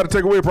instance, if I had to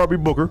take away, it'd probably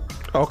be Booker.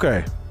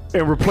 Okay.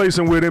 And replace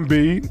him with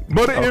Embiid.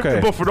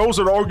 But for those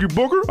that argue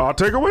Booker, I'll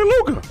take away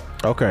Luka.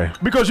 Okay.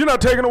 Because you're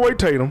not taking away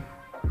Tatum.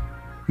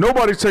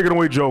 Nobody's taking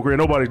away Joker, and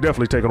nobody's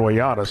definitely taking away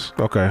Giannis.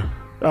 Okay.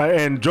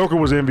 And Joker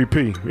was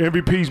MVP.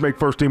 MVPs make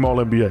first team All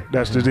NBA.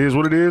 That's just is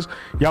what it is.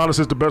 Giannis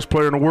is the best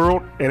player in the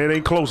world, and it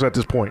ain't close at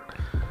this point.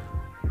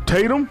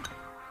 Tatum,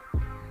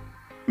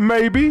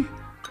 maybe,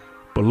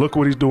 but look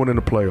what he's doing in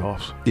the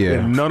playoffs. Yeah.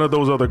 And none of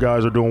those other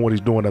guys are doing what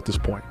he's doing at this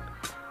point.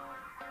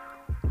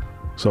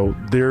 So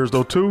there's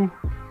those 2.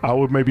 I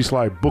would maybe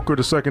slide Booker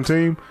to second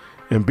team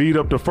and beat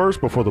up the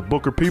first, but for the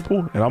Booker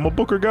people, and I'm a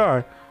Booker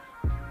guy,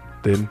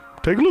 then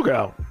take Luka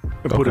out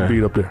and put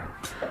Embiid up there.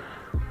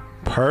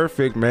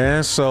 Perfect,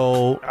 man.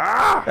 So,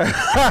 so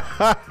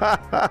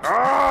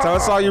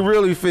that's how you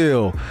really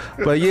feel.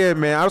 But yeah,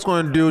 man, I was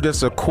going to do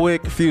just a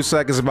quick few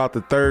seconds about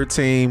the third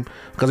team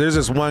because there's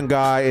just one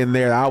guy in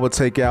there that I would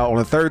take out. On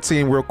the third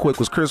team, real quick,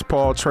 was Chris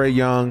Paul, Trae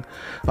Young,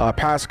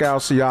 Pascal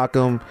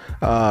Siakam,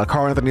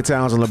 Karl Anthony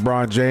Towns, and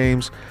LeBron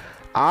James.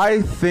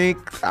 I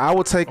think I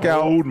would take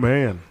out. Old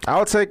man. I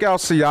would take out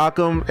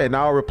Siakam and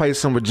I'll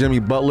replace him with Jimmy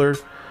Butler.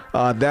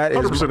 That is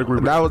 100% agree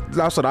with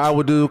that's what I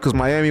would do because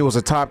Miami was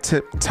a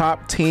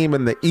top team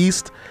in the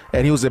East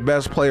and he was the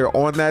best player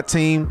on that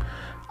team.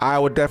 I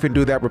would definitely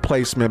do that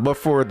replacement. But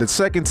for the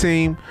second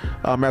team,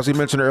 as we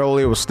mentioned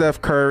earlier, it was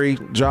Steph Curry,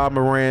 Ja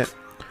Morant,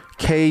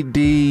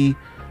 KD,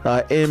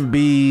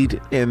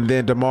 Embiid, and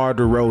then DeMar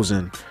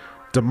DeRozan.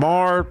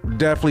 DeMar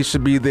definitely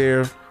should be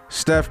there.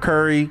 Steph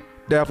Curry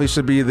definitely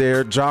should be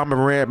there. Ja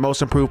Morant,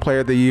 most improved player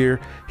of the year,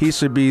 he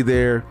should be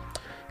there.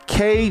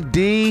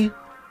 KD,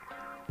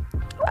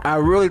 I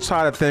really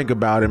try to think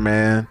about it,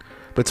 man,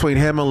 between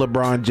him and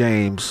LeBron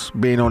James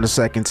being on the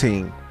second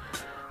team.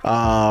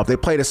 They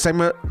played the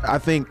same. I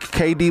think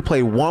KD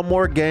played one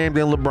more game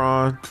than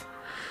LeBron.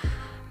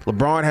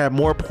 LeBron had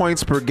more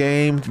points per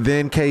game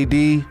than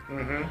KD.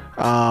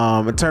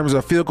 In terms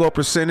of field goal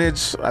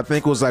percentage, I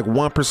think it was like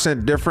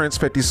 1% difference,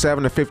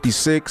 57 to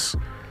 56.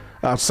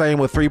 Same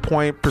with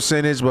 3-point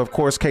percentage, but of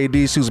course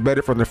KD shoots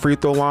better from the free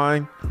throw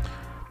line.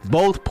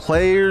 Both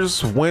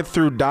players went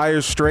through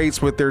dire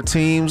straits with their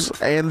teams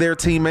and their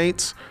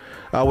teammates,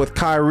 with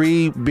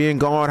Kyrie being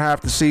gone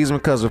half the season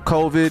because of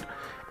COVID,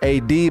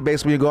 AD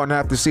basically gone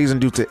half the season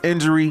due to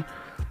injury.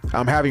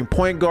 Having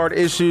point guard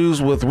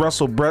issues with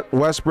Russell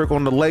Westbrook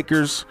on the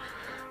Lakers.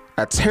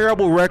 A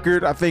terrible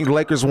record. I think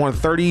Lakers won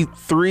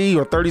 33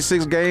 or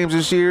 36 games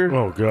this year.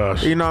 Oh,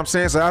 gosh. You know what I'm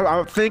saying? So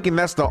I'm thinking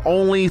that's the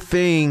only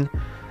thing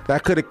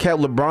that could have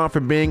kept LeBron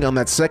from being on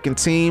that second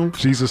team.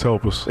 Jesus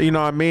help us. You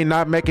know what I mean?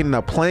 Not making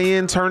the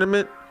play-in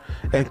tournament.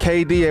 And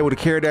KD able to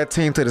carry that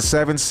team to the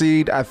 7th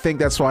seed. I think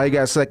that's why he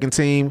got second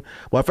team.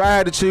 Well, if I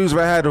had to choose, if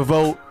I had to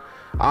vote,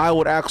 I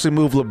would actually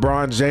move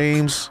LeBron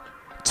James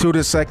to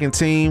the second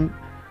team.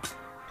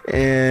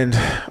 And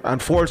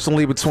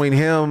unfortunately, between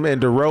him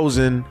and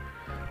DeRozan,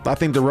 I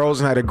think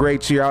DeRozan had a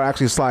great year. I'll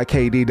actually slide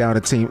KD down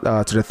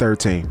to the third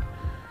team.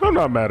 I'm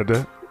not mad at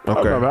that.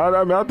 Okay.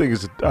 I think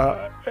it's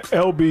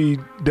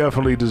LB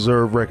definitely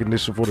deserved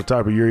recognition for the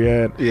type of year he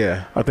had.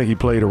 Yeah. I think he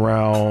played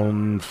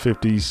around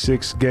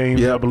 56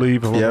 games, I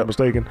believe, if I'm not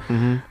mistaken.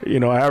 You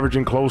know,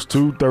 averaging close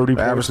to 30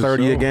 points. Average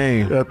 30 a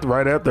game.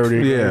 Right at 30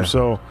 a game.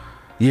 So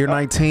year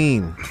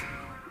 19.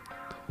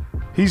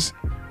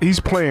 He's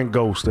playing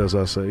ghost, as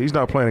I say. He's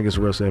not playing against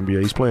the rest of the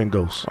NBA. He's playing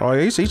ghost. Oh,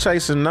 he's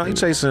chasing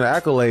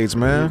accolades,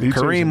 man.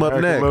 Kareem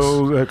up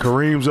next.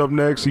 Kareem's up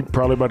next. He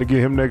probably about to get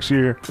him next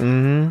year.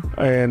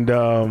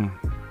 And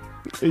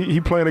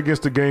he playing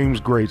against the game's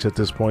greats at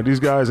this point.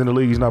 These guys in the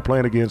league he's not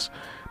playing against.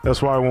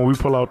 That's why when we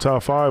pull out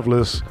top 5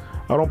 lists,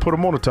 I don't put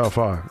him on the top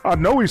 5. I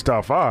know he's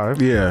top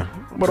 5. Yeah.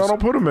 But I don't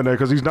put him in there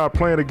because he's not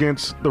playing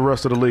against the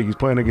rest of the league. He's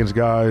playing against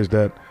guys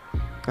that,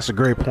 That's a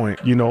great point.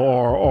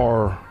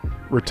 are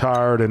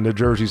retired and their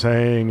jerseys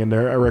hang and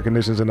their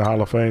recognition's in the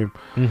Hall of Fame.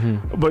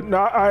 But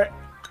now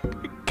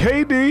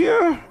KD,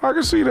 yeah, I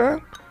can see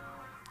that.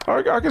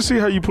 I can see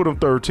how you put him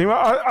third team.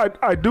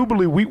 I do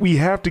believe we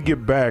have to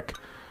get back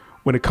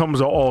when it comes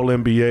to all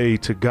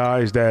NBA to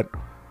guys that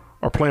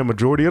are playing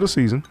majority of the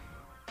season.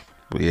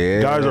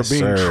 Yeah, Guys are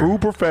being true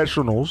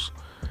professionals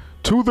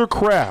to their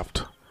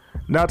craft,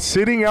 not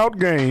sitting out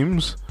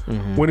games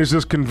when it's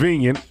just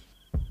convenient.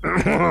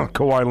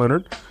 Kawhi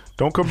Leonard,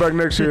 don't come back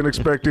next year and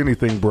expect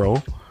anything,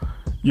 bro.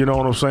 You know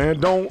what I'm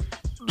saying? Don't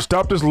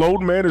stop this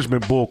load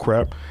management bull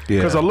crap.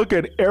 Because I look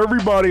at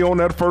everybody on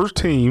that first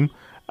team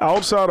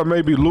outside of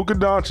maybe Luka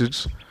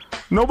Doncic,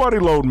 nobody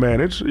load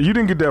managed. You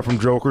didn't get that from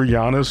Joker,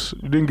 Giannis.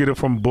 You didn't get it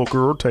from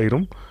Booker or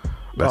Tatum.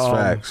 That's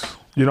facts.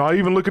 I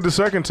even look at the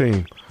second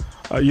team.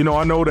 I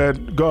know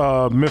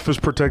that Memphis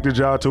protected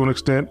Ja to an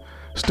extent.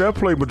 Steph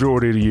played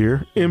majority of the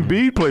year.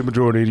 Embiid played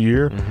majority of the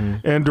year.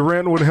 And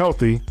Durant, when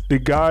healthy, the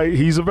guy,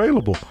 he's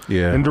available.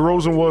 Yeah. And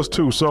DeRozan was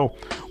too. So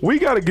we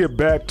got to get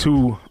back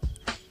to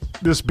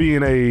this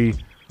being a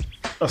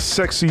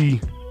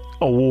sexy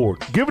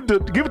award. Give it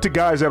to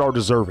guys that are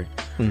deserving.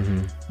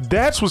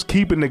 That's what's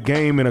keeping the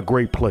game in a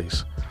great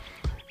place.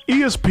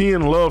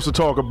 ESPN loves to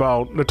talk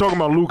about, they're talking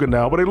about Luka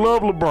now, but they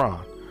love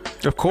LeBron.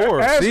 Of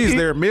course. He's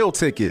their meal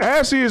ticket.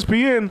 Ask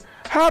ESPN,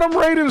 how them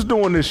ratings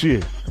doing this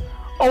year?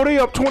 Oh, they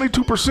up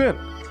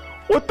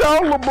 22%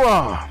 without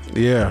LeBron.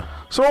 Yeah.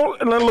 So,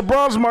 and then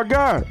LeBron's my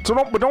guy. So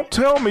don't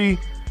tell me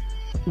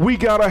we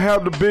gotta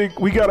have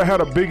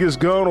the biggest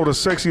gun or the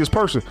sexiest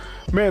person.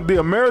 Man, the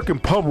American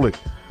public,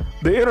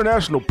 the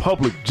international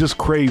public just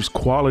craves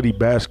quality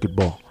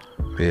basketball.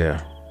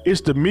 Yeah.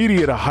 It's the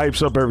media that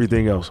hypes up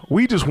everything else.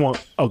 We just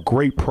want a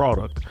great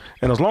product.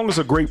 And as long as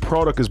a great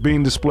product is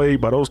being displayed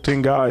by those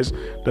 10 guys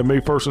that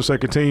made first and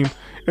second team,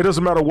 it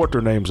doesn't matter what their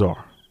names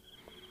are.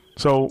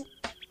 So,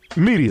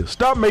 media,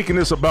 stop making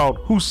this about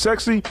who's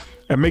sexy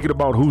and make it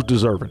about who's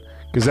deserving,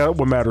 because that's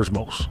what matters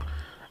most.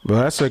 Well,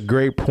 that's a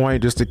great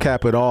point just to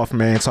cap it off,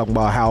 man, talking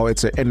about how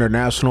it's an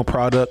international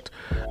product.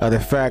 The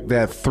fact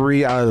that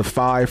 3 out of the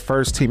 5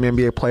 first-team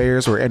NBA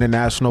players were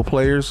international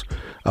players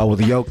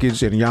with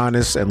Jokic and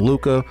Giannis and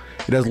Luka.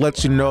 It does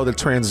let you know the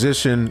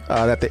transition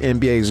that the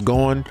NBA is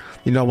going.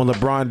 When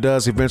LeBron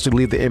does eventually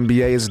leave the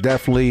NBA, it's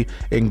definitely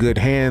in good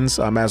hands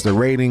as the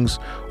ratings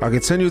are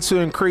continue to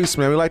increase,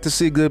 man. We like to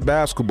see good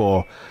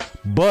basketball.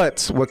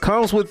 But what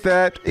comes with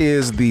that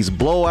is these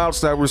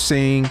blowouts that we're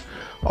seeing,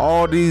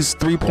 all these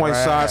three-point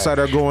shots that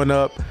are going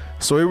up.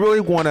 So we really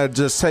want to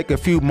just take a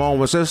few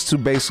moments just to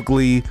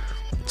basically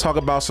talk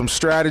about some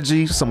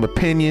strategy, some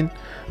opinion.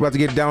 We're about to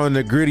get down in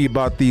the gritty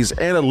about these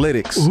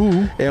analytics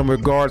in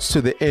regards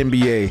to the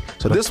NBA.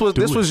 So this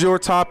was your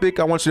topic.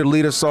 I want you to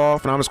lead us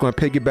off, and I'm just going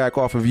to piggyback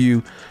off of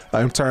you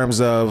in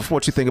terms of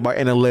what you think about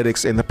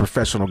analytics in the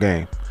professional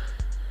game.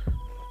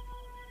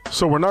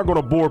 So we're not going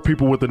to bore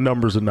people with the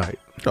numbers tonight.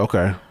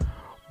 Okay.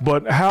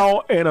 But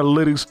how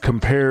analytics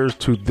compares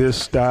to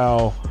this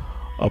style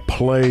of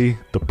play,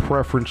 the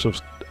preference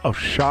of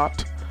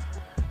shot,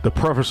 the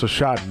preference of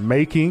shot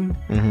making,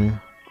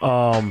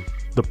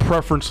 the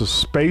preference of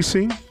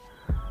spacing,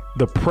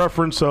 the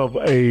preference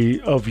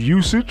of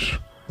usage,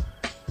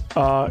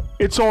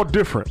 it's all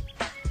different.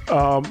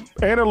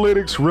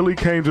 Analytics really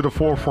came to the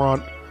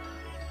forefront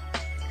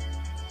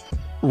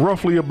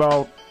roughly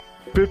about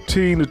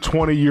 15 to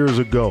 20 years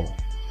ago.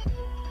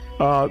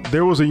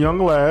 There was a young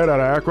lad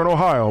out of Akron,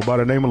 Ohio by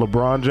the name of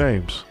LeBron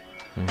James.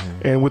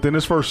 And within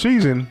his first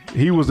season,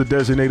 he was the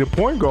designated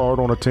point guard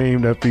on a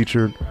team that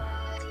featured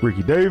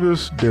Ricky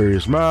Davis,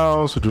 Darius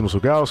Miles, Arturas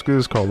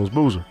Ilgauskas, Carlos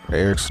Boozer.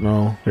 Eric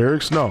Snow.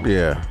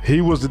 Yeah.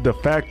 He was the de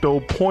facto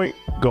point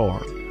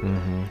guard.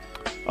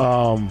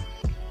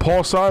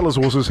 Paul Silas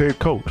was his head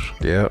coach.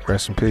 Yeah,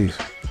 rest in peace.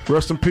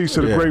 Rest in peace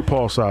to the great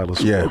Paul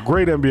Silas. Yeah. A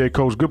great NBA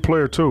coach, good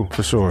player too.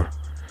 For sure.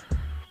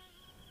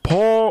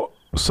 Paul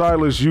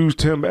Silas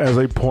used him as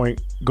a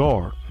point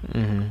guard.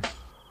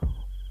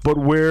 But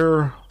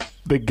where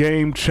the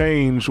game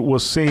changed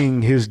was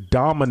seeing his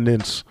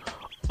dominance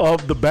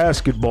of the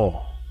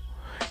basketball.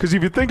 Because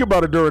if you think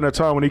about it, during that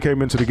time when he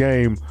came into the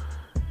game,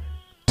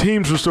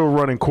 teams were still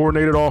running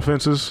coordinated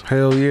offenses.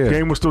 Hell yeah.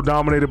 Game was still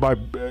dominated by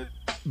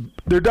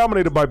 – they're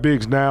dominated by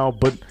bigs now,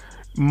 but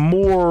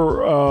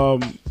more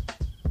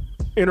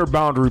inner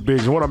boundary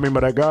bigs. And what I mean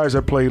by that, guys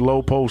that play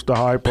low post to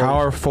high post.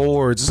 Power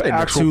forwards in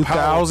the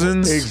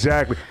 2000s.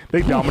 Exactly.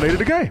 They dominated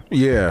the game.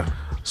 Yeah.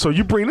 So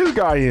you bring this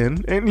guy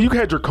in, and you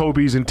had your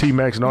Kobe's and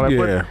T-Max and all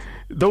that,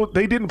 but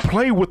they didn't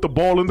play with the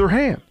ball in their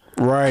hand.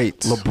 Right.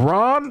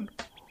 LeBron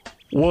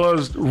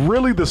was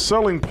really the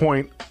selling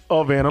point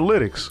of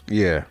analytics.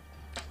 Yeah.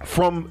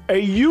 From a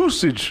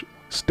usage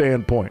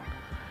standpoint.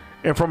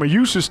 And from a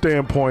usage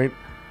standpoint,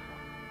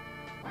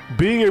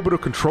 being able to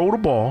control the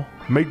ball,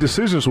 make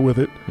decisions with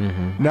it,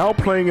 now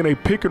playing in a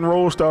pick and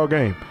roll style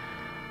game.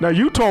 Now,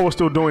 Utah was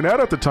still doing that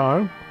at the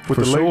time, with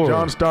For the late sure.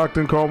 John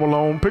Stockton, Karl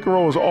Malone. Pick and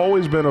roll has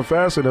always been a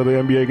facet of the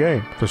NBA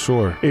game. For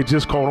sure. It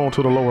just caught on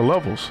to the lower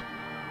levels.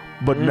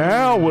 But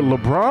now with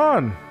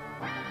LeBron,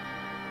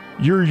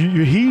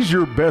 he's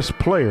your best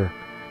player.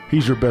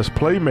 He's your best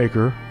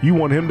playmaker. You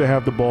want him to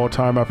have the ball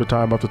time after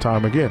time after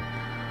time again.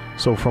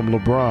 So from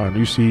LeBron,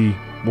 you see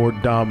more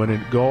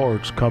dominant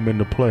guards come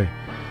into play.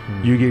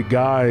 You get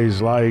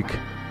guys like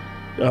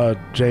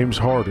James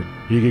Harden.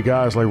 You get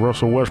guys like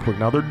Russell Westbrook.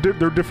 Now they're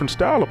different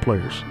style of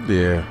players.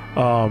 Yeah.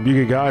 You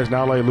get guys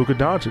now like Luka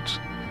Doncic.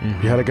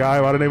 You had a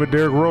guy by the name of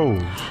Derrick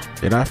Rose.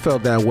 And I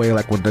felt that way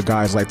like when the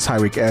guys like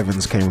Tyreek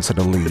Evans came into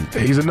the league.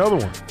 He's another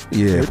one.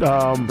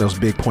 Yeah. Those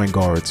big point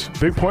guards.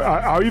 Big point.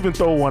 I'll even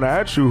throw one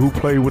at you who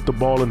played with the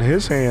ball in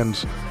his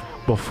hands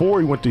before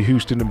he went to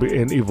Houston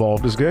and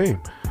evolved his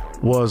game.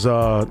 Was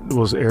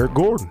Eric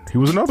Gordon. He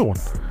was another one.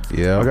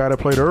 Yeah. A guy that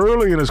played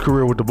early in his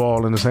career with the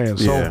ball in his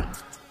hands. So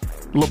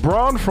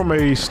LeBron, from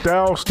a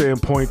style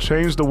standpoint,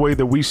 changed the way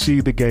that we see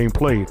the game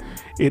played.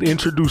 It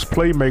introduced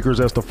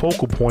playmakers as the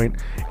focal point,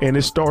 and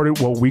it started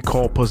what we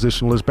call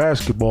positionless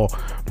basketball,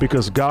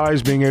 because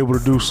guys being able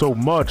to do so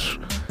much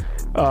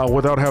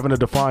without having a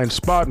defined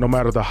spot, no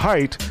matter the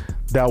height,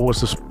 that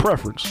was his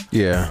preference.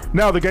 Yeah.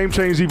 Now the game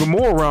changed even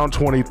more around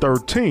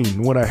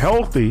 2013 when a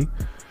healthy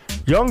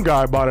young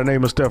guy by the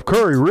name of Steph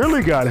Curry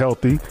really got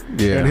healthy,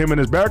 and him and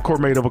his backcourt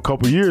mate of a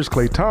couple years,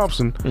 Klay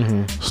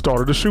Thompson,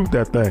 started to shoot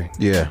that thing.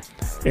 Yeah.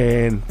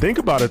 And think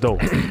about it, though.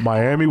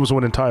 Miami was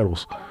winning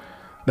titles.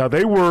 Now,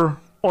 they were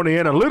on the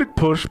analytic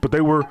push, but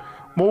they were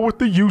more with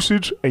the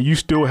usage, and you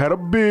still had a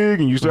big,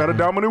 and you still had a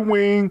dominant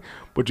wing,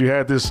 but you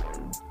had this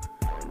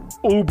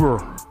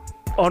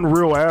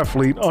unreal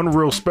athlete,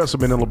 unreal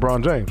specimen in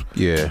LeBron James.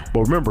 Yeah.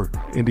 But remember,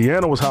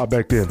 Indiana was hot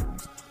back then.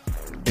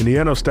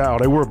 Indiana style,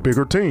 they were a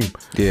bigger team.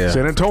 Yeah.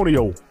 San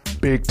Antonio,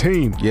 big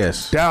team.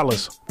 Yes.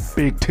 Dallas,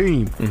 big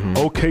team.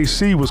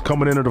 OKC was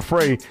coming into the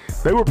fray.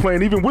 They were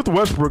playing, even with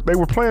Westbrook, they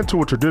were playing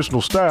to a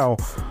traditional style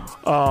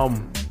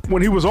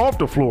when he was off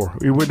the floor.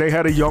 When they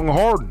had a young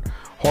Harden.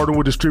 Harden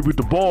would distribute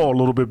the ball a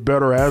little bit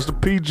better as the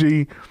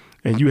PG,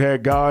 and you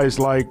had guys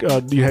like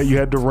you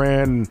had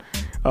Durant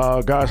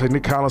and guys like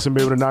Nick Collison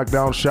be able to knock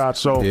down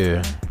shots. So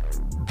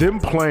them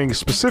playing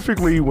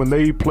specifically when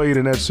they played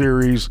in that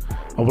series,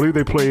 I believe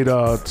they played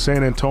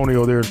San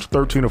Antonio there in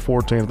 13 or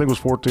 14. I think it was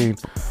 14.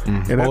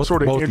 And that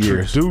sort of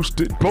introduced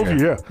it. Both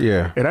years.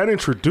 Yeah. And that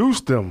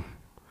introduced them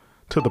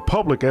to the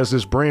public as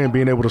this brand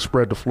being able to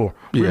spread the floor.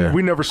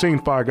 We never seen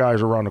five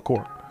guys around the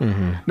court.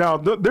 Now,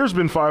 there's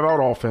been 5-out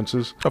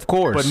offenses. Of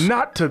course. But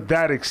not to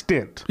that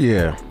extent.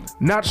 Yeah.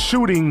 Not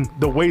shooting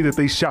the way that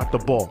they shot the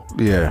ball.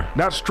 Yeah.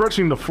 Not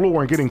stretching the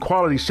floor and getting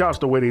quality shots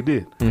the way they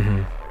did.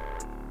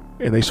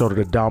 And they started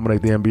to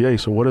dominate the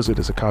NBA. So what is it?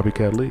 It's a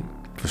copycat league.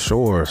 For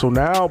sure. So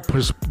now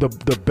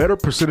the better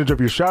percentage of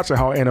your shots and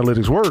how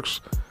analytics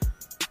works,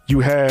 you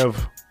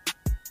have,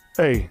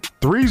 hey,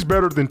 3's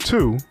better than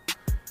 2.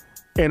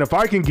 And if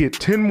I can get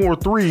 10 more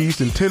 3s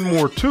and 10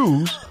 more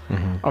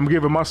 2s, I'm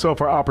giving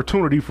myself an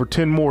opportunity for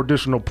 10 more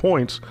additional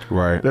points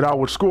that I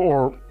would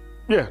score.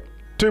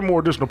 10 more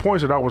additional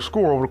points that I would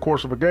score over the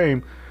course of a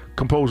game,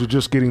 composed of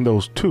just getting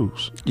those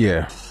 2s.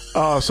 Yeah.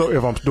 So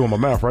if I'm doing my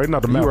math right,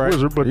 not the math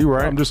wizard, but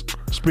I'm just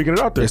speaking it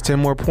out there. It's 10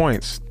 more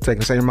points,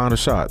 taking the same amount of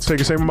shots. Taking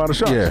the same amount of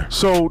shots. Yeah.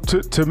 So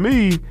to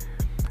me,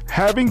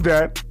 having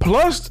that,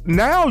 plus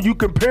now you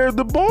compare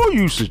the ball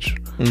usage.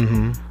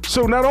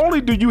 So not only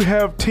do you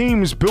have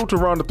teams built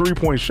around the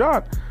three-point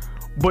shot,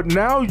 but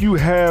now you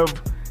have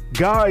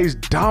guys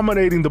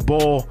dominating the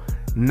ball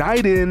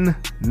night in,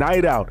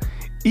 night out.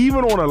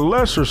 Even on a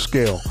lesser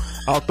scale,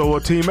 I'll throw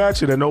a team at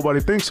you that nobody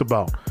thinks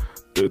about.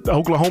 The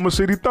Oklahoma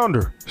City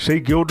Thunder, Shai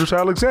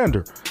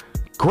Gilgeous-Alexander.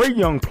 Great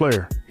young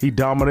player. He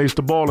dominates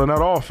the ball in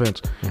that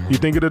offense. You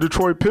think of the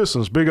Detroit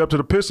Pistons. Big up to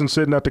the Pistons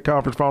sitting at the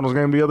conference finals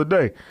game the other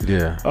day.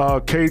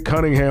 Cade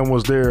Cunningham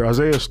was there.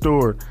 Isaiah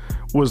Stewart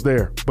was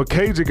there. But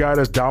Cade's a guy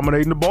that's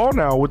dominating the ball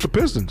now with the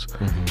Pistons.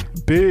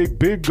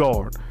 Big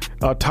guard.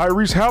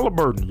 Tyrese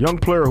Halliburton, young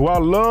player who I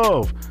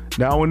love,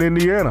 now in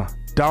Indiana,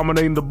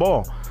 dominating the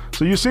ball.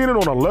 So you're seeing it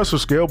on a lesser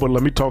scale, but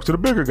let me talk to the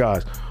bigger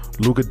guys.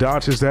 Luka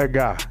Doncic is that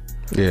guy.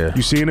 Yeah.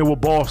 You're seeing it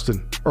with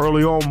Boston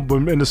early on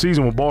in the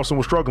season when Boston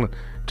was struggling.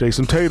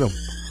 Jason Tatum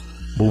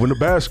moving the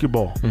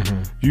basketball.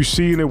 You're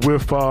seeing it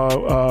with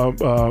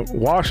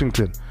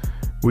Washington.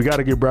 We got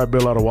to get Brad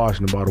Beal out of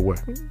Washington, by the way.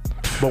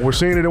 But we're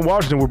seeing it in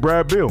Washington with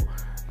Brad Beal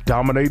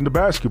dominating the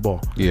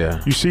basketball.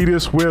 Yeah. You see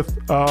this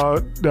with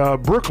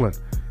Brooklyn.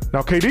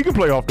 Now, KD can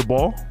play off the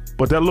ball,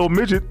 but that little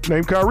midget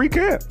named Kyrie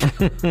can't.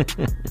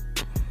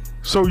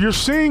 So you're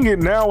seeing it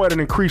now at an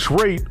increased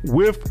rate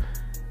with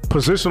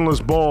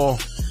positionless ball.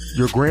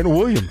 Your Grant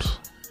Williams,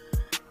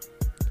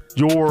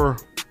 your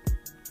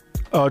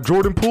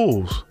Jordan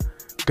Pooles,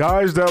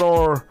 guys that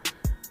are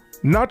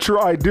not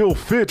your ideal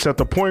fits at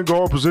the point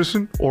guard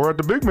position or at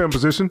the big man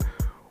position,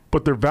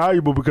 but they're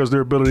valuable because of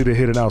their ability to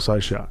hit an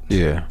outside shot.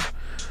 Yeah.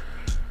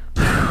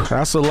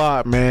 That's a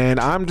lot, man.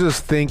 I'm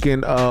just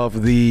thinking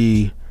of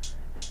the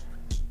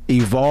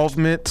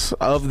evolvement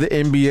of the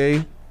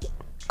NBA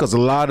because a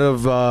lot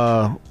of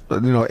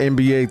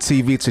NBA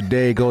TV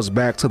today goes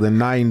back to the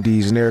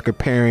 90s, and they're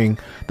comparing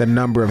the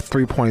number of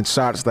 3-point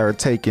shots that are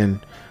taken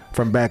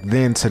from back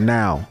then to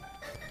now.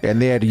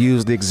 And they had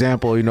used the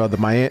example,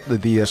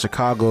 the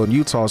Chicago and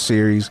Utah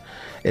series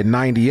in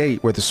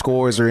 '98, where the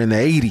scores are in the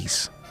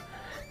 80s.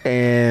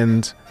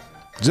 And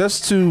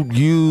just to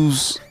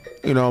use,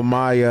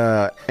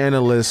 my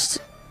analyst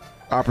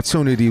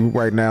opportunity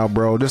right now,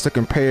 bro, just to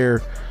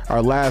compare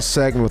our last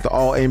segment with the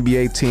all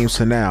NBA teams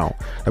to now.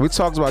 And we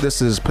talked about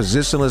this as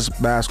positionless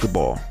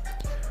basketball.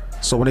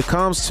 So when it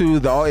comes to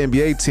the all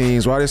NBA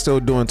teams, why are they still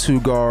doing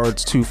 2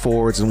 guards, 2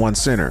 forwards, and 1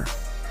 center?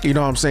 You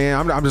know what I'm saying?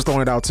 I'm just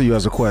throwing it out to you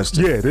as a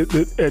question.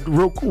 Yeah,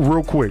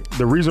 real quick.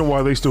 The reason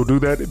why they still do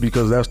that is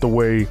because that's the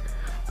way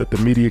that the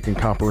media can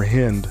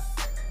comprehend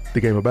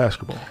the game of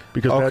basketball.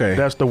 Because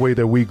that's the way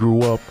that we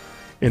grew up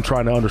in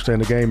trying to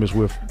understand the game, is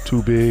with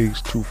 2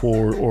 bigs, 2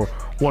 forwards, or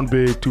 1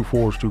 big, 2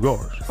 forwards, 2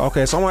 guards.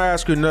 Okay, so I'm going to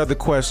ask you another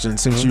question,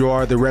 since you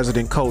are the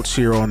resident coach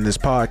here on this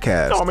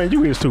podcast. Oh, man,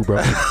 you is too,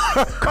 bro.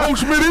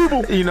 Coach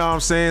Medieval. You know what I'm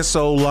saying?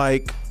 So,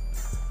 like,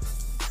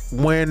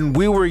 when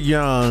we were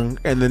young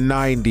in the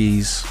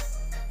 90s,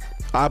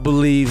 I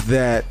believe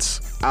that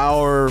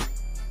our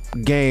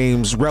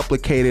games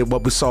replicated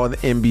what we saw in the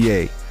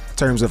NBA.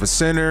 In terms of a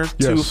center,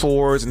 2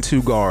 forwards, and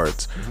 2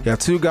 guards. You have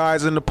 2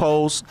 guys in the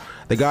post.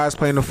 The guys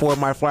playing the forward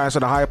might flash at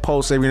the high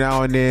post every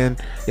now and then.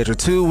 You got your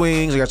 2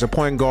 wings. You got your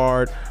point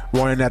guard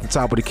running at the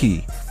top of the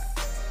key.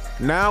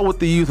 Now with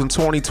the youth in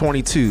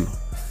 2022,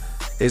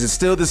 is it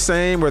still the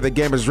same, where the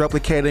game is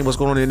replicating what's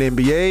going on in the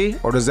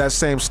NBA, or does that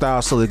same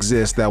style still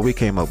exist that we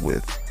came up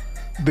with?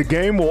 The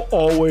game will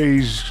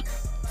always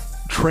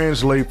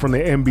translate from the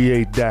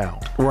NBA down.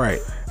 Right.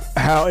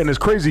 And it's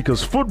crazy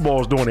because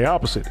football is doing the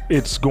opposite.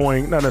 It's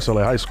going, not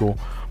necessarily high school,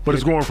 but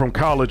it's going from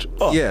college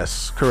up.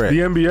 Yes, correct. The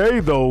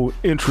NBA, though,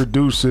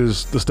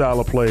 introduces the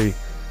style of play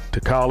to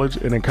college,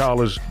 and then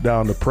college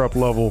down to prep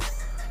level,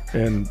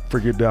 and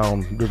forget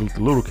down the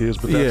little kids,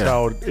 but that's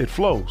how it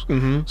flows.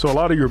 Mm-hmm. So a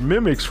lot of your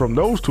mimics from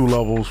those 2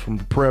 levels, from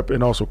prep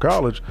and also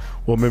college,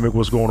 will mimic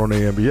what's going on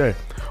in the NBA.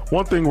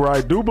 One thing where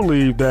I do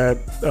believe that,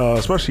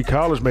 especially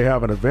college, may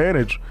have an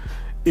advantage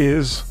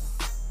is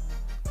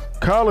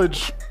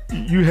college.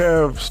 You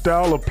have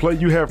style of play.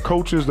 You have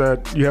coaches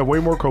you have way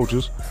more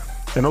coaches,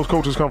 and those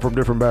coaches come from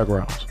different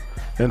backgrounds.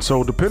 And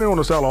so depending on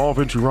the style of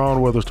offense you run,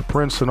 whether it's the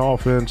Princeton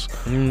offense,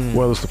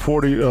 whether it's the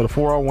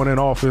 4-out-1-in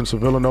offense of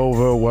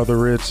Villanova,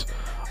 whether it's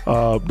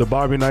the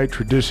Bobby Knight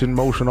tradition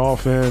motion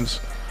offense,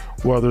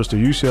 whether it's the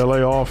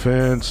UCLA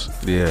offense.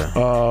 Yeah.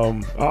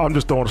 I'm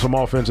just throwing some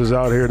offenses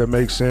out here that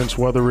make sense,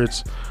 whether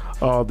it's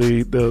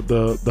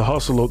the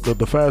hustle,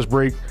 the fast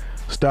break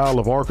style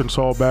of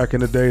Arkansas back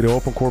in the day, the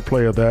open court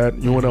play of that,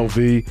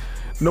 UNLV.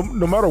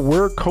 No matter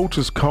where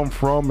coaches come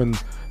from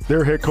and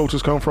their head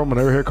coaches come from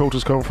and their head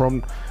coaches come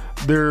from,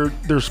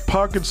 there's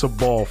pockets of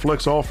ball,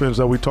 flex offense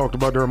that we talked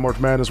about during March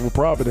Madness with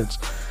Providence,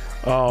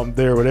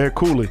 there with Ed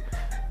Cooley.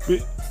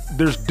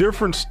 There's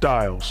different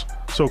styles.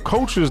 So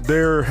coaches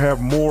there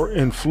have more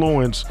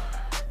influence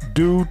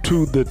due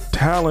to the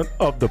talent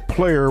of the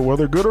player,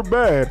 whether good or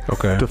bad,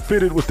 to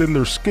fit it within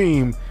their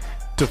scheme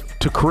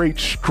to create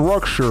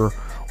structure,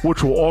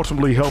 which will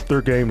ultimately help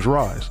their games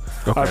rise.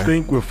 I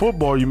think with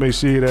football, you may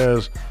see it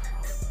as,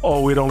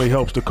 it only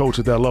helps the coach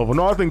at that level.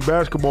 No, I think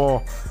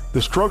basketball,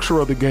 the structure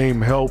of the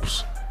game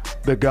helps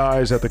the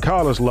guys at the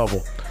college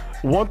level.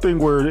 One thing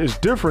where it's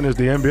different is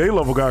the NBA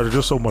level guys are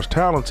just so much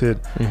talented.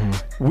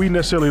 We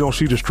necessarily don't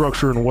see the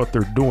structure and what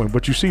they're doing,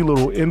 but you see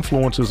little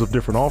influences of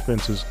different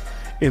offenses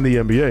in the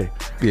NBA.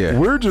 Yeah.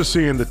 We're just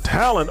seeing the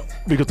talent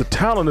because the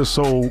talent is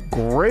so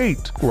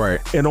great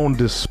and on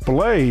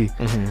display.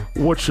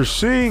 What you're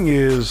seeing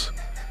is,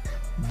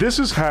 this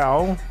is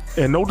how,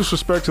 and no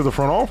disrespect to the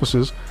front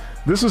offices,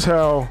 this is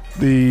how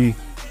the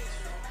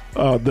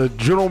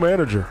general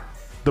manager,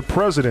 the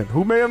president,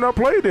 who may have not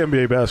played the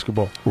NBA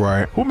basketball,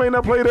 who may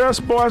not play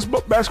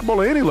the basketball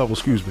at any level,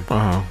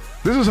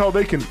 this is how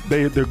they're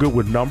good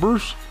with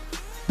numbers.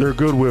 They're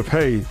good with,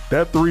 hey,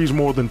 that 3's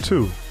more than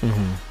 2.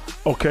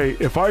 Okay,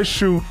 if I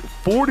shoot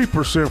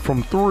 40%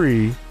 from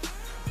 3,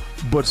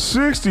 but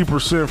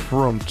 60%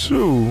 from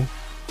 2,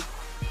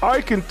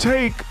 I can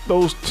take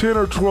those 10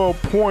 or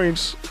 12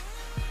 points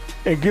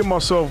and give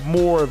myself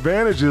more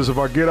advantages if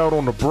I get out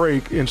on the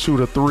break and shoot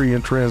a 3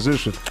 in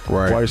transition.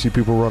 Why you see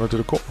people running to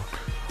the corner?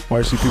 Why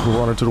you see people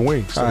running to the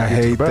wings? I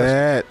hate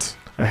that.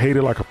 I hate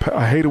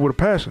it with a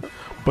passion.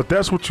 But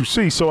that's what you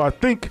see. So I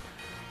think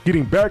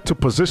getting back to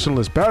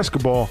positionless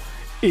basketball,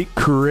 it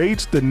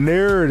creates the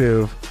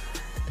narrative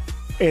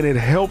and it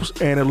helps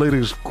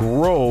analytics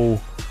grow.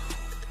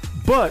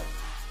 But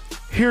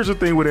here's the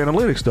thing with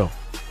analytics, though.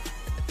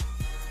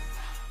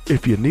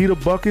 If you need a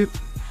bucket,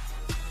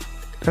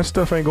 that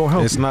stuff ain't gonna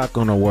help. It's not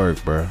gonna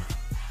work, bro.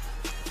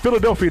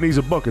 Philadelphia needs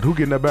a bucket. Who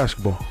getting that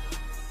basketball?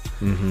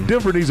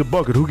 Denver needs a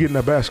bucket. Who getting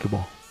that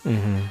basketball?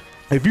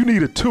 If you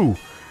need a 2,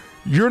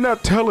 you're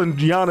not telling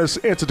Giannis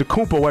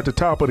Antetokounmpo at the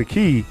top of the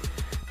key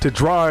to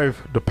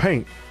drive the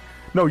paint.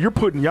 No, you're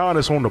putting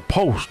Giannis on the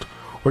post,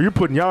 or you're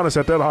putting Giannis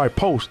at that high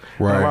post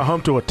and allow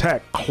him to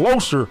attack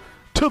closer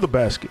to the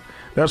basket.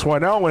 That's why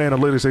now in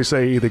analytics they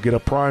say either get a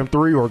prime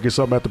three or get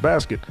something at the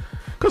basket.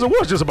 Because it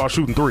was just about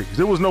shooting threes.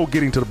 There was no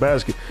getting to the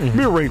basket.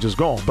 Mid-range is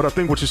gone. But I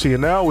think what you're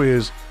seeing now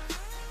is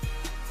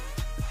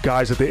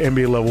guys at the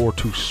NBA level are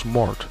too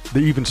smart.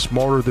 They're even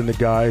smarter than the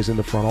guys in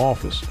the front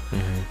office.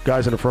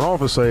 Guys in the front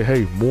office say,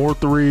 hey, more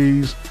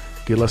threes,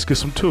 let's get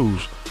some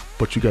twos.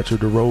 But you got your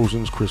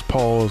DeRozans, Chris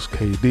Pauls,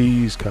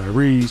 KDs,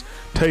 Kyries,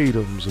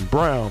 Tatums, and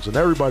Browns, and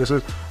everybody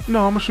says,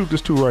 no, I'm going to shoot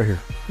this two right here.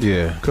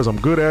 Yeah. Because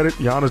I'm good at it.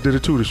 Giannis did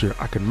it too this year.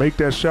 I can make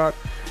that shot,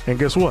 and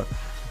guess what?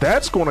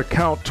 That's going to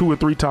count 2 or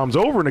 3 times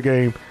over in the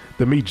game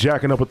than me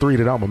jacking up a three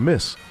that I'm going to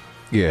miss.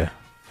 Yeah.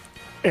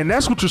 And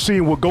that's what you're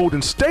seeing with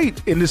Golden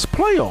State in this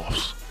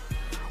playoffs.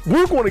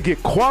 We're going to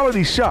get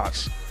quality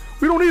shots.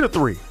 We don't need a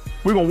three.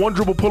 We're going to one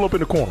dribble pull up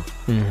in the corner.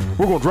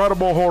 We're going to drive the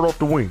ball hard off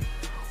the wing.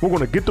 We're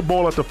going to get the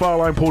ball at the foul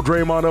line, pull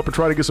Draymond up, and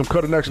try to get some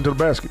cutting action to the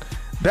basket.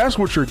 That's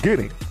what you're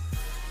getting.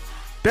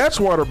 That's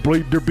why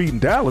they're beating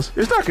Dallas.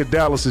 It's not because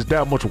Dallas is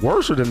that much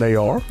worse than they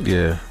are.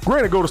 Yeah.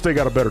 Granted, Golden State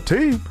got a better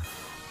team,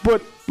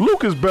 but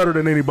Luke is better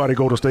than anybody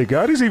Golden State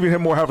got. He's even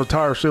had more have a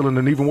tire ceiling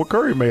than even what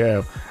Curry may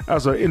have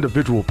as an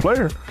individual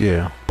player.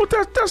 Yeah. But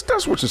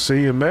that's what you're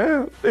seeing,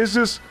 man. It's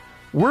just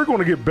we're going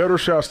to get better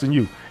shots than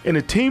you. And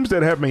the teams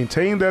that have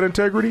maintained that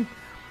integrity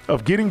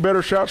of getting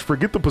better shots,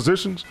 forget the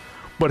positions.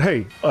 But,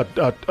 hey,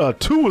 a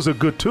two is a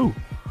good two.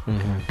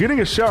 Getting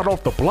a shot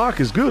off the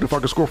block is good if I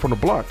can score from the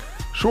block.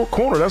 Short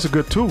corner, that's a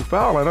good two.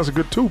 Foul line, that's a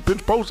good two.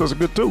 Pinch post, that's a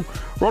good two.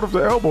 Right off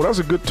the elbow, that's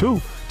a good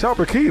two. Top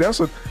of the key,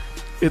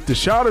 if the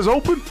shot is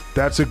open,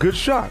 that's a good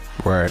shot.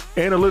 Right.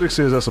 Analytics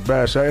says that's a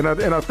bad shot.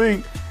 And I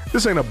think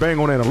this ain't a bang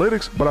on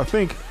analytics, but I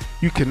think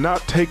you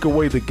cannot take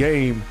away the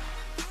game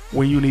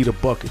when you need a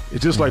bucket.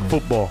 It's just like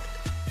football.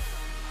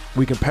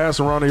 We can pass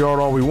around the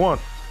yard all we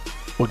want.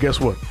 Well, guess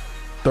what?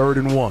 3rd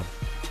and 1.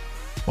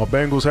 My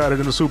Bengals had it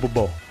in the Super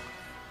Bowl.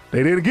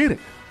 They didn't get it,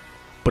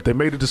 but they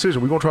made the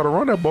decision. We're going to try to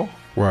run that ball.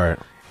 Right.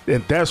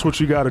 And that's what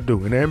you got to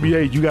do. In the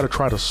NBA, you got to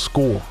try to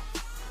score.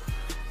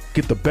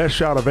 Get the best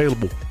shot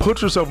available.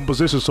 Put yourself in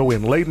position so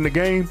in late in the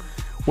game,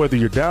 whether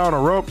you're down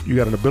or up, you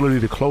got an ability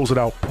to close it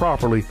out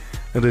properly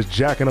and just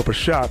jacking up a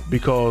shot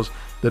because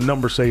the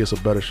numbers say it's a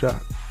better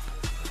shot.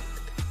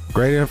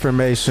 Great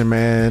information,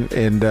 man.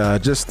 And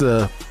just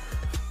to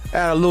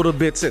add a little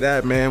bit to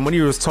that, man, when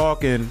you were just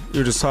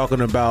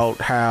talking about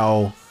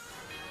how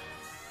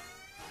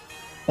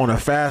on a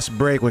fast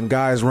break when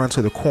guys run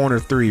to the corner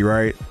three,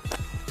 right?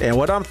 And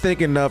what I'm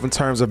thinking of in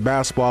terms of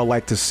basketball I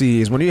like to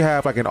see is when you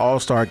have like an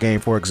all-star game,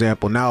 for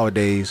example,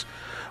 nowadays,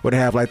 where they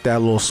have like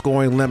that little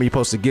scoring limit you're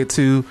supposed to get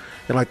to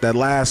in like that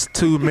last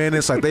 2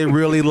 minutes, like they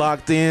really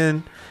locked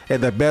in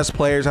and the best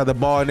players have the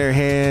ball in their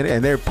hand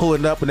and they're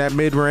pulling up in that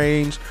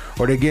mid-range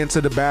or they get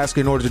into the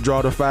basket in order to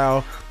draw the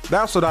foul.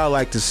 That's what I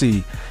like to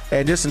see.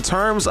 And just in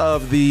terms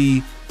of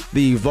the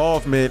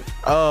involvement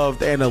of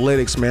the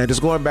analytics, man,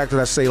 just going back to,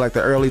 let's say, like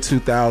the early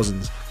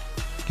 2000s,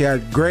 you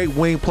had great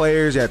wing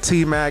players. You had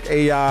T-Mac,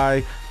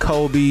 AI,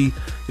 Kobe,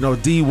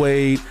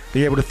 D-Wade.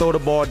 They're able to throw the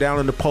ball down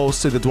in the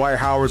post to the Dwight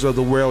Howards of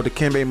the world, the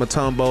Dikembe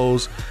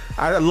Mutombos.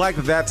 I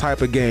liked that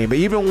type of game. But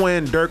even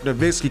when Dirk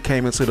Nowitzki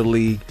came into the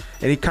league,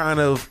 and he kind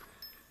of,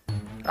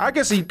 I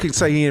guess you could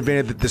say he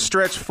invented the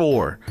stretch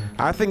four.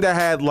 I think that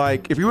had,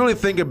 like, if you really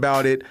think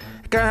about it,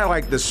 kind of had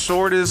like the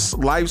shortest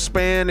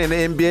lifespan in the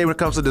NBA when it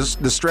comes to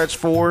the stretch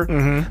four.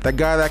 That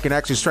guy that can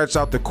actually stretch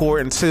out the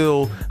court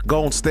until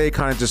Golden State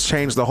kind of just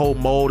changed the whole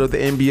mold of the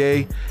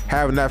NBA,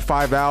 having that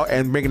 5 out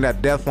and bringing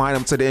that death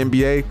lineup to the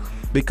NBA.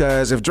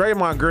 Because if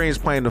Draymond Green is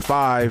playing the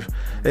 5,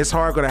 it's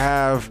hard to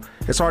have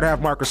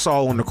Marc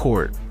Gasol on the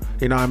court.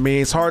 You know what I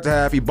mean? It's hard to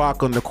have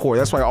Ibaka on the court.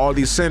 That's why all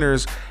these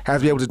centers have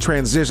to be able to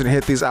transition and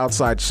hit these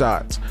outside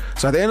shots.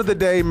 So at the end of the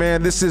day,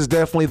 man, this is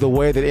definitely the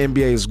way that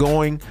NBA is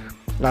going.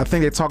 I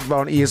think they talked about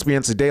on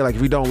ESPN today, like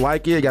if you don't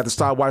like it, you got to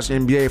stop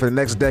watching NBA for the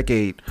next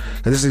decade.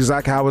 Because this is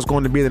exactly how it's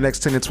going to be the next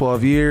 10 to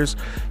 12 years.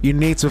 You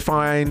need to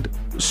find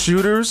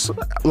shooters,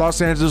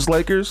 Los Angeles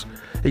Lakers.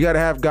 You got to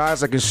have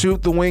guys that can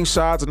shoot the wing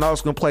shots and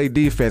also can play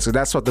defense. And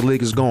that's what the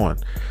league is going.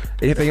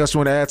 Anything else you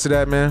want to add to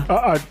that, man?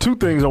 2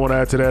 things I want to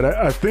add to that.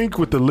 I think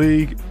with the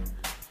league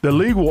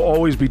will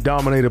always be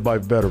dominated by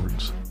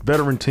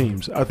veteran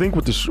teams. I think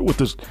with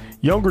the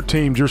younger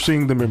teams, you're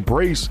seeing them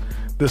embrace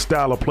this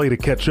style of play to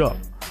catch up.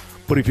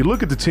 But if you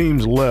look at the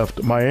teams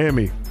left,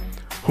 Miami,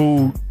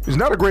 who is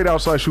not a great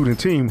outside shooting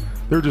team,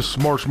 they're just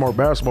smart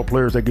basketball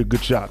players that get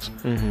good shots.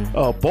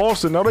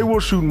 Boston, now they will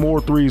shoot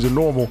more threes than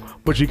normal,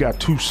 but you got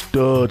 2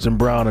 studs in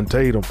Brown and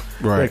Tatum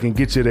that can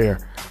get you there.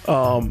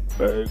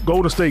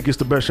 Golden State gets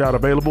the best shot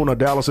available. Now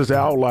Dallas is the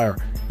outlier.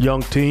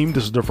 Young team,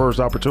 this is their first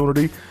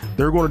opportunity.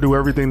 They're going to do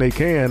everything they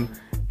can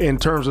in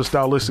terms of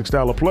stylistic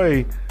style of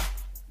play.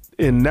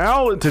 And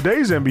now in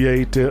today's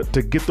NBA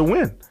to get the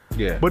win.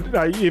 Yeah. But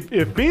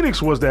if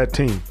Phoenix was that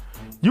team,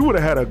 you would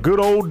have had a good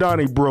old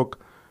Donnybrook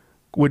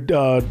with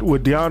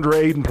DeAndre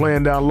Ayton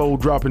playing down low,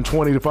 dropping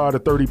 25 to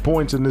 30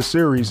 points in this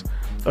series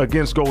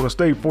against Golden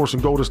State,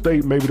 forcing Golden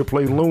State maybe to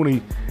play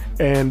Looney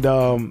and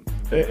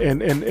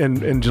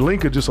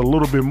Jelinka just a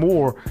little bit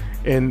more,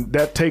 and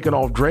that taking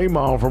off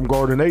Draymond from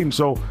guarding Ayton.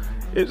 So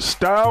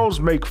styles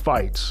make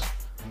fights.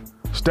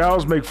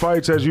 Styles make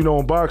fights, as you know,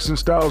 in boxing.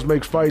 Styles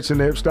make fights,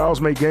 and styles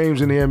make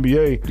games in the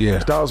NBA. Yeah.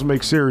 Styles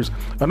make series.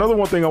 Another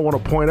one thing I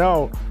want to point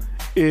out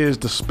is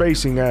the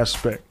spacing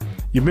aspect.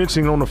 We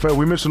mentioned on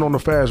the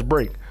fast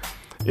break.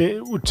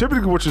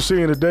 Typically, what you're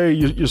seeing today,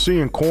 you're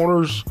seeing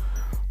corners,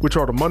 which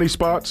are the money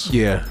spots.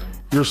 Yeah.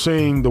 You're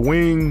seeing the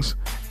wings,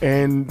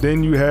 and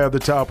then you have the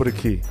top of the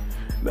key.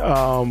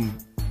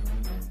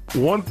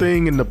 One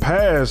thing in the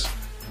past,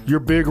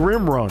 your big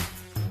rim run,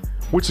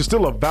 which is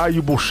still a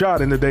valuable shot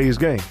in today's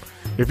game.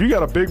 If you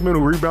got a big man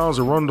who rebounds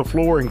and run the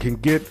floor and can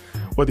get,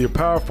 whether you're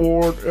power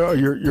forward,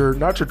 you're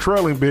not your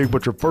trailing big,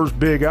 but your first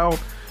big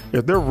out,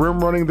 if they're rim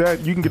running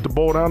that, you can get the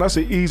ball down. That's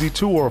an easy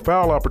 2 or a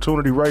foul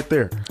opportunity right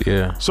there.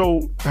 Yeah.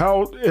 So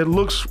how it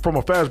looks from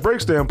a fast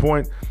break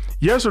standpoint,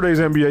 yesterday's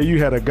NBA, you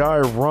had a guy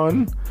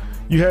run.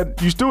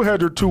 You still had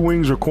your 2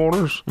 wings or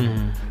corners,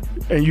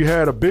 and you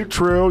had a big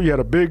trail. You had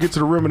a big get to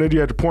the rim, and then you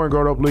had the point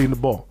guard up leading the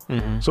ball.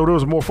 So there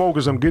was more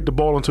focus on get the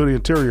ball into the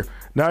interior.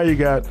 Now you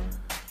got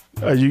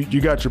you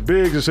got your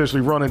bigs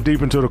essentially running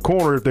deep into the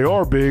corner if they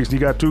are bigs. You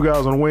got 2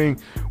 guys on the wing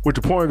with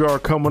the point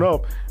guard coming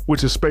up,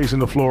 which is spacing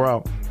the floor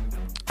out.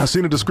 I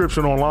seen a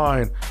description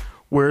online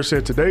where it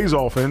said today's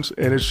offense,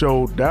 and it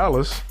showed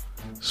Dallas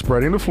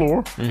spreading the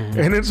floor,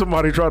 and then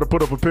somebody tried to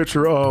put up a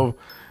picture of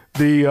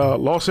the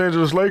Los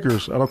Angeles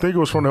Lakers, and I think it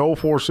was from the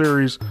 2004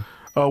 series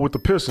with the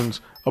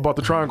Pistons, about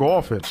the triangle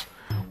offense.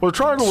 Well, the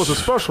triangle was a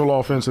special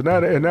offense in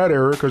that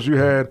era because you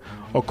had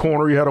a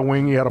corner, you had a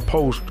wing, you had a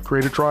post,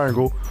 created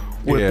triangle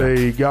with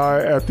a guy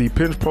at the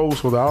pinch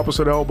post with the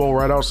opposite elbow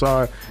right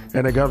outside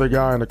and another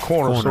guy in the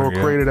corner. So it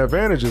created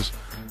advantages.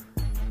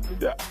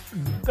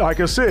 Like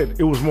I said,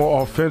 it was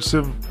more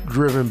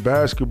offensive-driven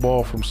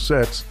basketball from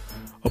sets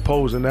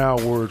opposed to now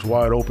where it's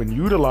wide open,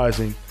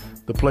 utilizing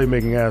the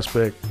playmaking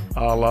aspect,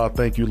 a la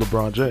thank you,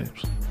 LeBron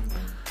James.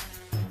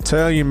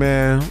 Tell you,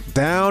 man,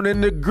 down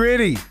in the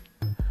gritty.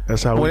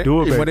 That's how we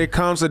do it, baby. When it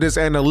comes to this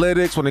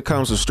analytics, when it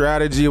comes to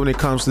strategy, when it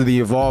comes to the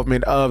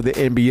involvement of the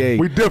NBA.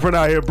 We different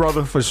out here,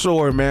 brother. For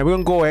sure, man. We're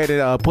going to go ahead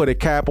and put a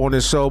cap on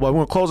this show, but we're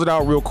going to close it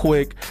out real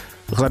quick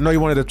because I know you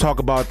wanted to talk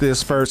about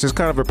this first. It's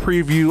kind of a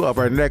preview of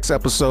our next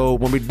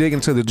episode when we dig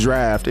into the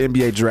draft,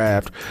 NBA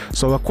draft.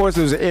 So, of course,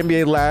 there's an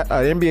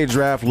NBA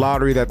draft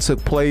lottery that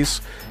took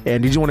place.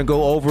 And did you want to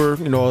go over,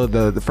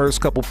 the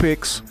first couple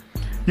picks?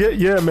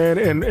 Yeah, man.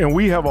 And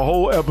we have a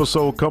whole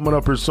episode coming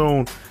up here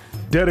soon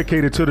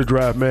dedicated to the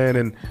draft, man,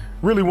 and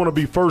really want to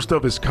be first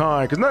of its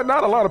kind because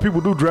not a lot of people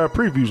do draft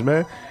previews,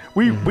 man.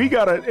 We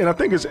got to, and I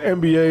think it's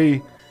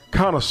NBA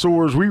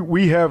connoisseurs.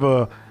 We have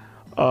a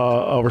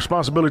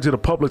responsibility to the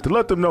public to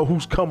let them know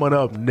who's coming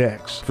up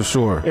next. For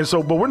sure. And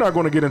so, but we're not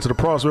going to get into the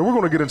prospect. We're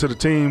going to get into the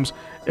teams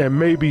and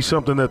maybe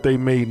something that they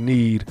may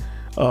need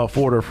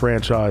for their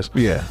franchise.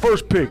 Yeah.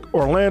 First pick,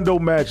 Orlando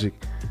Magic.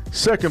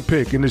 Second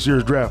pick in this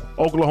year's draft,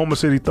 Oklahoma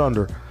City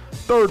Thunder.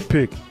 Third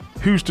pick,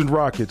 Houston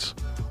Rockets.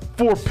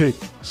 Fourth pick,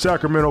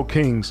 Sacramento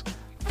Kings.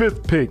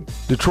 Fifth pick,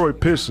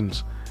 Detroit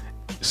Pistons.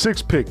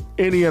 Sixth pick,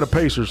 Indiana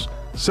Pacers.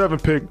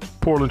 Seventh pick,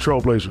 Portland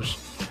Trail Blazers.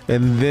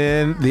 And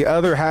then the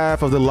other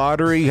half of the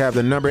lottery, you have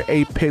the number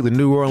 8 pick, the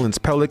New Orleans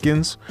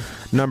Pelicans.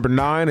 Number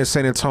 9 is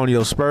San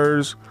Antonio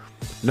Spurs.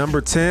 Number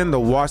 10, the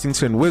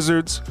Washington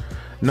Wizards.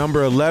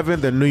 Number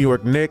 11, the New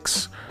York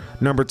Knicks.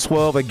 Number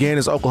 12, again,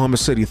 is Oklahoma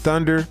City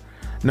Thunder.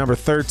 Number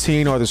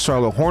 13 are the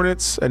Charlotte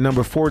Hornets. And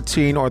number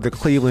 14 are the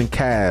Cleveland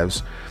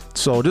Cavs.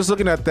 So just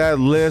looking at that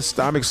list,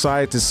 I'm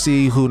excited to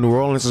see who New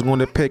Orleans is going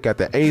to pick at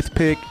the 8th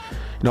pick.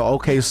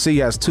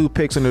 OKC has 2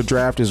 picks in the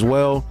draft as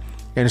well.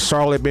 And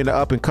Charlotte being an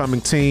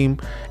up-and-coming team.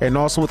 And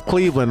also with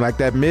Cleveland, like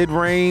that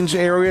mid-range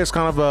area is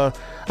kind of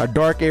a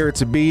dark area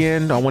to be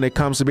in when it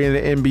comes to being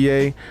in the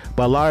NBA.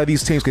 But a lot of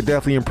these teams could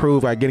definitely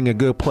improve by getting a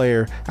good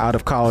player out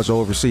of college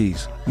or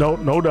overseas. No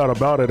doubt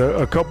about it.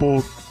 A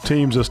couple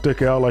teams that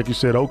stick out, like you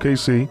said,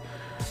 OKC.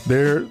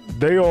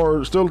 They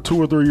are still 2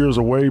 or 3 years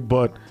away,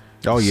 but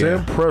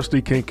Sam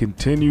Presti can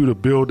continue to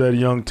build that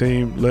young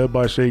team led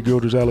by Shai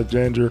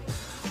Gilgeous-Alexander.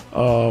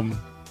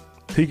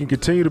 He can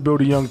continue to build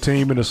a young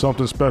team into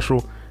something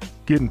special,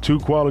 getting 2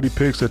 quality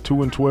picks at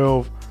 2 and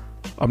 12.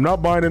 I'm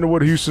not buying into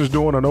what Houston's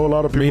doing. I know a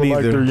lot of people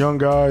like their young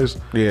guys,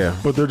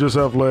 but they're just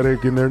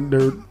athletic, and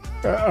they're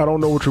I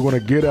don't know what you're going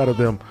to get out of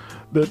them.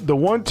 The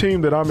one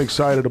team that I'm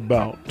excited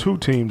about, 2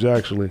 teams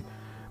actually,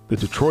 the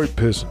Detroit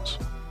Pistons.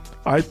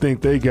 I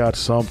think they got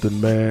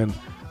something, man,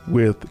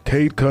 with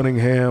Cade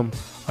Cunningham,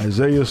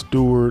 Isaiah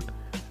Stewart,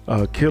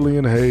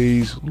 Killian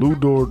Hayes, Lou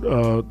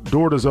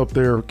Dort is up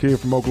there, a kid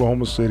from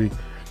Oklahoma City.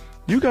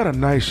 You got a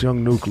nice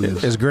young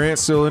nucleus. Is Grant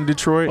still in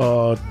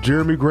Detroit?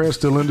 Jeremy Grant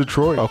still in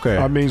Detroit. Okay.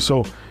 I mean,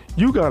 so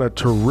you got a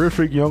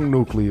terrific young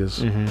nucleus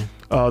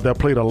that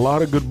played a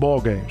lot of good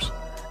ball games.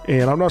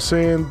 And I'm not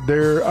saying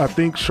I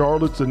think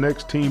Charlotte's the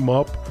next team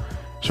up.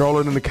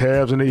 Charlotte and the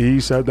Cavs in the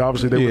East.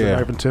 Obviously, they were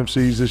the 9th and 10th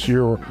seeds this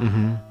year, or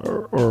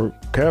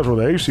Cavs were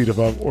the 8th seed, or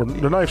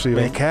the 9th seed.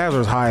 Man, Cavs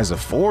were as high as a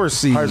 4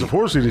 seed. High as a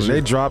 4 seed this year.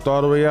 They dropped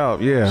all the way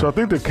out, yeah. So I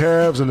think the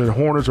Cavs and the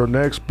Hornets are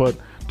next, but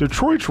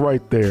Detroit's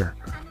right there.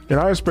 And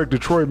I expect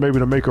Detroit maybe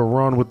to make a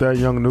run with that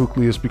young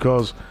nucleus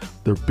because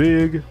they're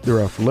big, they're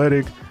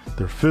athletic,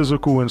 they're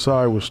physical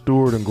inside with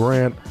Stewart and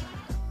Grant.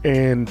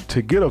 And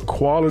to get a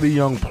quality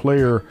young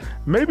player,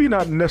 maybe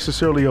not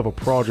necessarily of a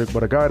project,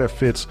 but a guy that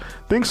fits.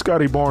 Think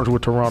Scotty Barnes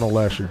with Toronto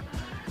last year.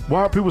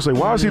 Why people say,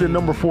 why is he the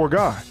number 4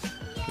 guy?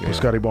 Yeah. Well,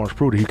 Scotty Barnes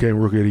proved it. He came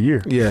Rookie of the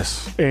Year.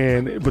 Yes.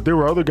 But there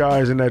were other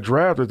guys in that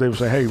draft that they would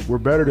say, hey, we're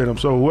better than him.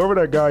 So whoever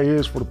that guy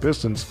is for the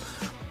Pistons,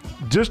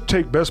 just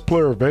take best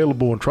player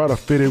available and try to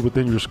fit it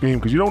within your scheme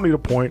because you don't need a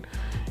point.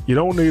 You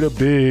don't need a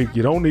big.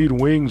 You don't need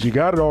wings. You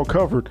got it all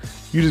covered.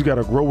 You just got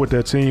to grow with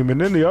that team. And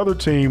then the other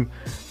team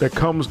that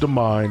comes to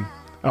mind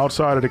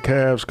outside of the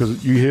Cavs,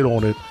 because you hit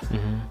on it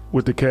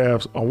with the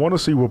Cavs, I want to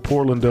see what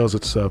Portland does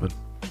at 7.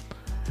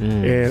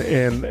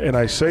 And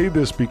I say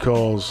this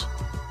because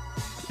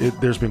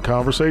there's been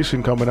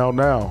conversation coming out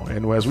now.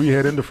 And as we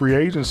head into free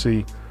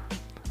agency,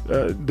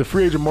 the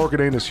free agent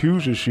market ain't as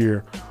huge this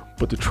year,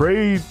 but the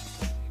trade,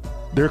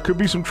 there could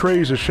be some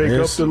trades that shake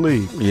up the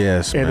league.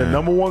 Yes, and man. the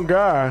number 1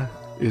 guy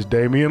is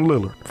Damian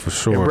Lillard. For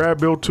sure. And Brad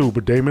Beal too,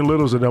 but Damian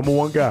Lillard's the number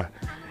 1 guy.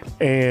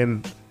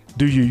 And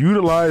do you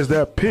utilize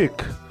that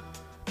pick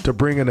to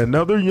bring in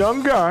another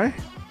young guy,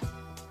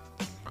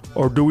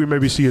 or do we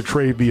maybe see a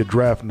trade via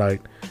draft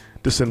night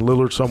to send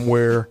Lillard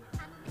somewhere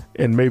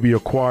and maybe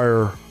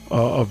acquire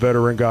a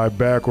veteran guy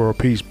back or a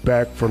piece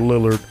back for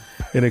Lillard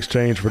in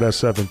exchange for that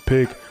 7th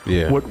pick?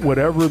 Yeah.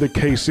 Whatever the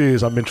case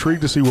is, I'm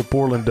intrigued to see what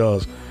Portland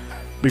does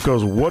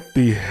because what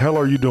the hell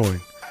are you doing?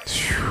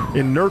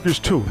 In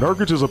Nurkic too.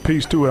 Nurkic is a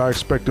piece too, and I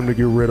expect him to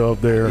get rid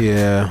of there.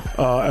 Yeah.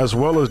 As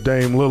well as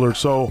Dame Lillard.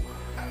 So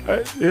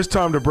it's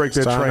time to break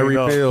that train up. Time to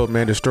rebuild,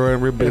 man. Destroy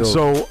and rebuild. And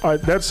so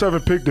that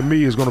 7th pick to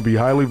me is going to be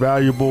highly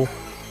valuable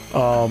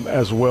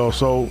as well.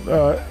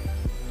 So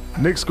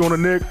Nick's going to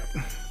Nick.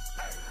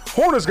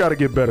 Hornets got to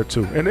get better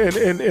too. And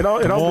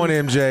I'll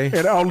MJ.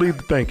 And I'll lead.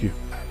 Thank you.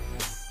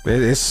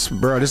 This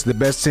is the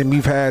best team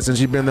you've had since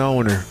you've been the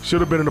owner.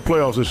 Should have been in the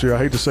playoffs this year. I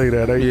hate to say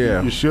that.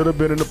 Yeah. You should have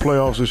been in the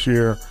playoffs this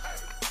year.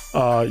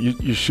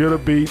 You should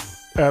have beat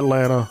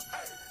Atlanta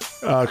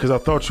because I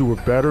thought you were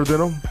better than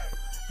them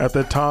at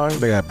that time.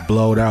 They got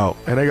blown out.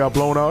 And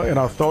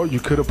I thought you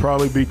could have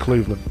probably beat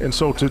Cleveland. And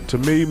so to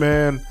me,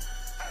 man,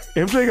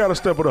 MJ got to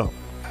step it up.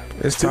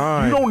 It's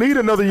time. You don't need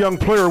another young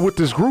player with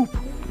this group.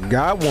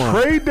 Got one.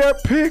 Trade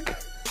that pick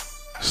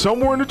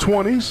somewhere in the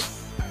 20s.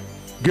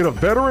 Get a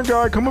veteran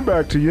guy coming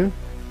back to you,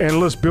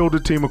 and let's build the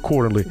team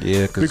accordingly.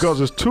 Yeah, because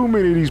there's too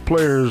many of these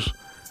players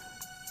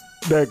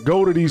that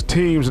go to these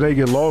teams and they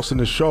get lost in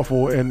the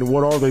shuffle, and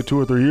what are they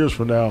 2 or 3 years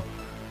from now?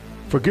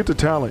 Forget the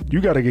talent.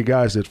 You got to get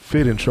guys that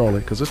fit in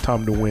Charlotte because it's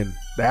time to win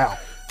now.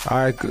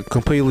 I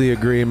completely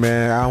agree,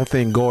 man. I don't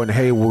think Gordon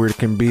Hayward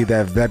can be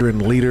that veteran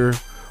leader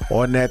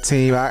on that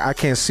team. I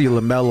can't see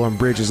LaMelo and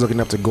Bridges looking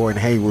up to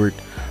Gordon Hayward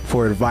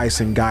for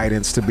advice and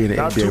guidance to be an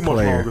Not NBA too much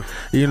player. longer.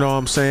 You know what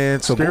I'm saying?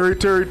 So Scary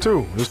Terry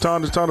too. It's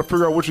time to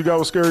figure out what you got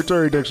with Scary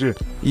Terry next year.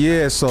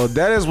 Yeah, so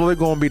that is what we're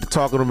going to be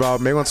talking about.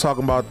 We're going to talk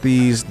about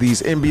these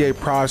NBA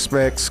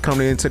prospects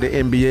coming into the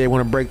NBA. We're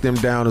going to break them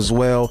down as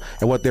well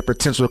and what their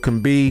potential can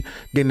be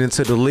getting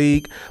into the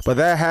league. But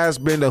that has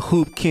been the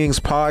Hoop Kings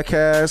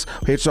podcast.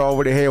 We'll hit you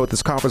over the head with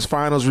this conference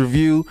finals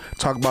review.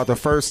 Talk about the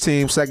first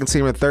team, second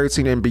team, and third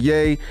team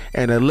NBA,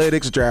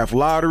 analytics, draft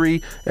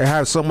lottery, and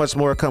have so much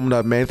more coming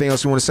up, man. Anything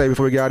else you want to say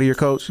before we get out of here,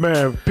 Coach?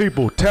 Man,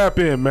 people, tap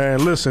in,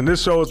 man. Listen,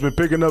 this show has been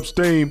picking up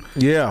steam.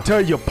 Yeah.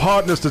 Tell your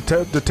partners to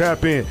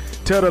tap in.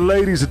 Tell the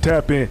ladies to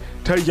tap in.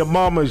 Tell your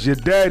mamas, your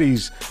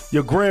daddies,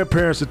 your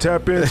grandparents to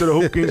tap into the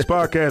Hoop Kings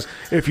podcast.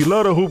 If you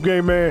love the Hoop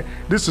Game, man,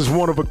 this is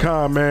one of a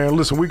kind, man.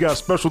 Listen, we got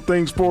special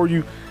things for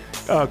you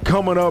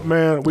coming up,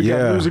 man. We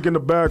got music in the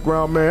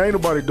background, man. Ain't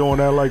nobody doing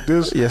that like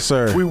this. Yes,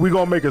 sir. We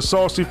going to make it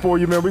saucy for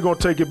you, man. We're going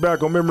to take it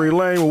back on memory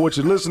lane with what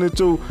you're listening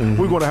to.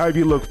 We're going to have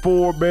you look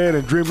forward, man,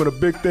 and dreaming of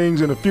big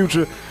things in the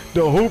future.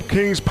 The Hoop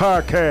Kings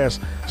podcast,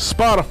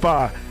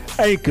 Spotify,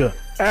 Anchor,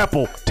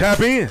 Apple. Tap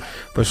in.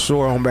 For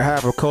sure. On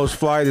behalf of Coach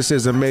Fly, this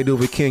is a Made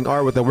Over King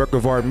Art with the Work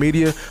of Art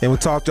Media. And we'll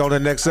talk to you on the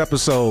next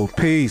episode.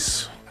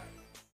 Peace.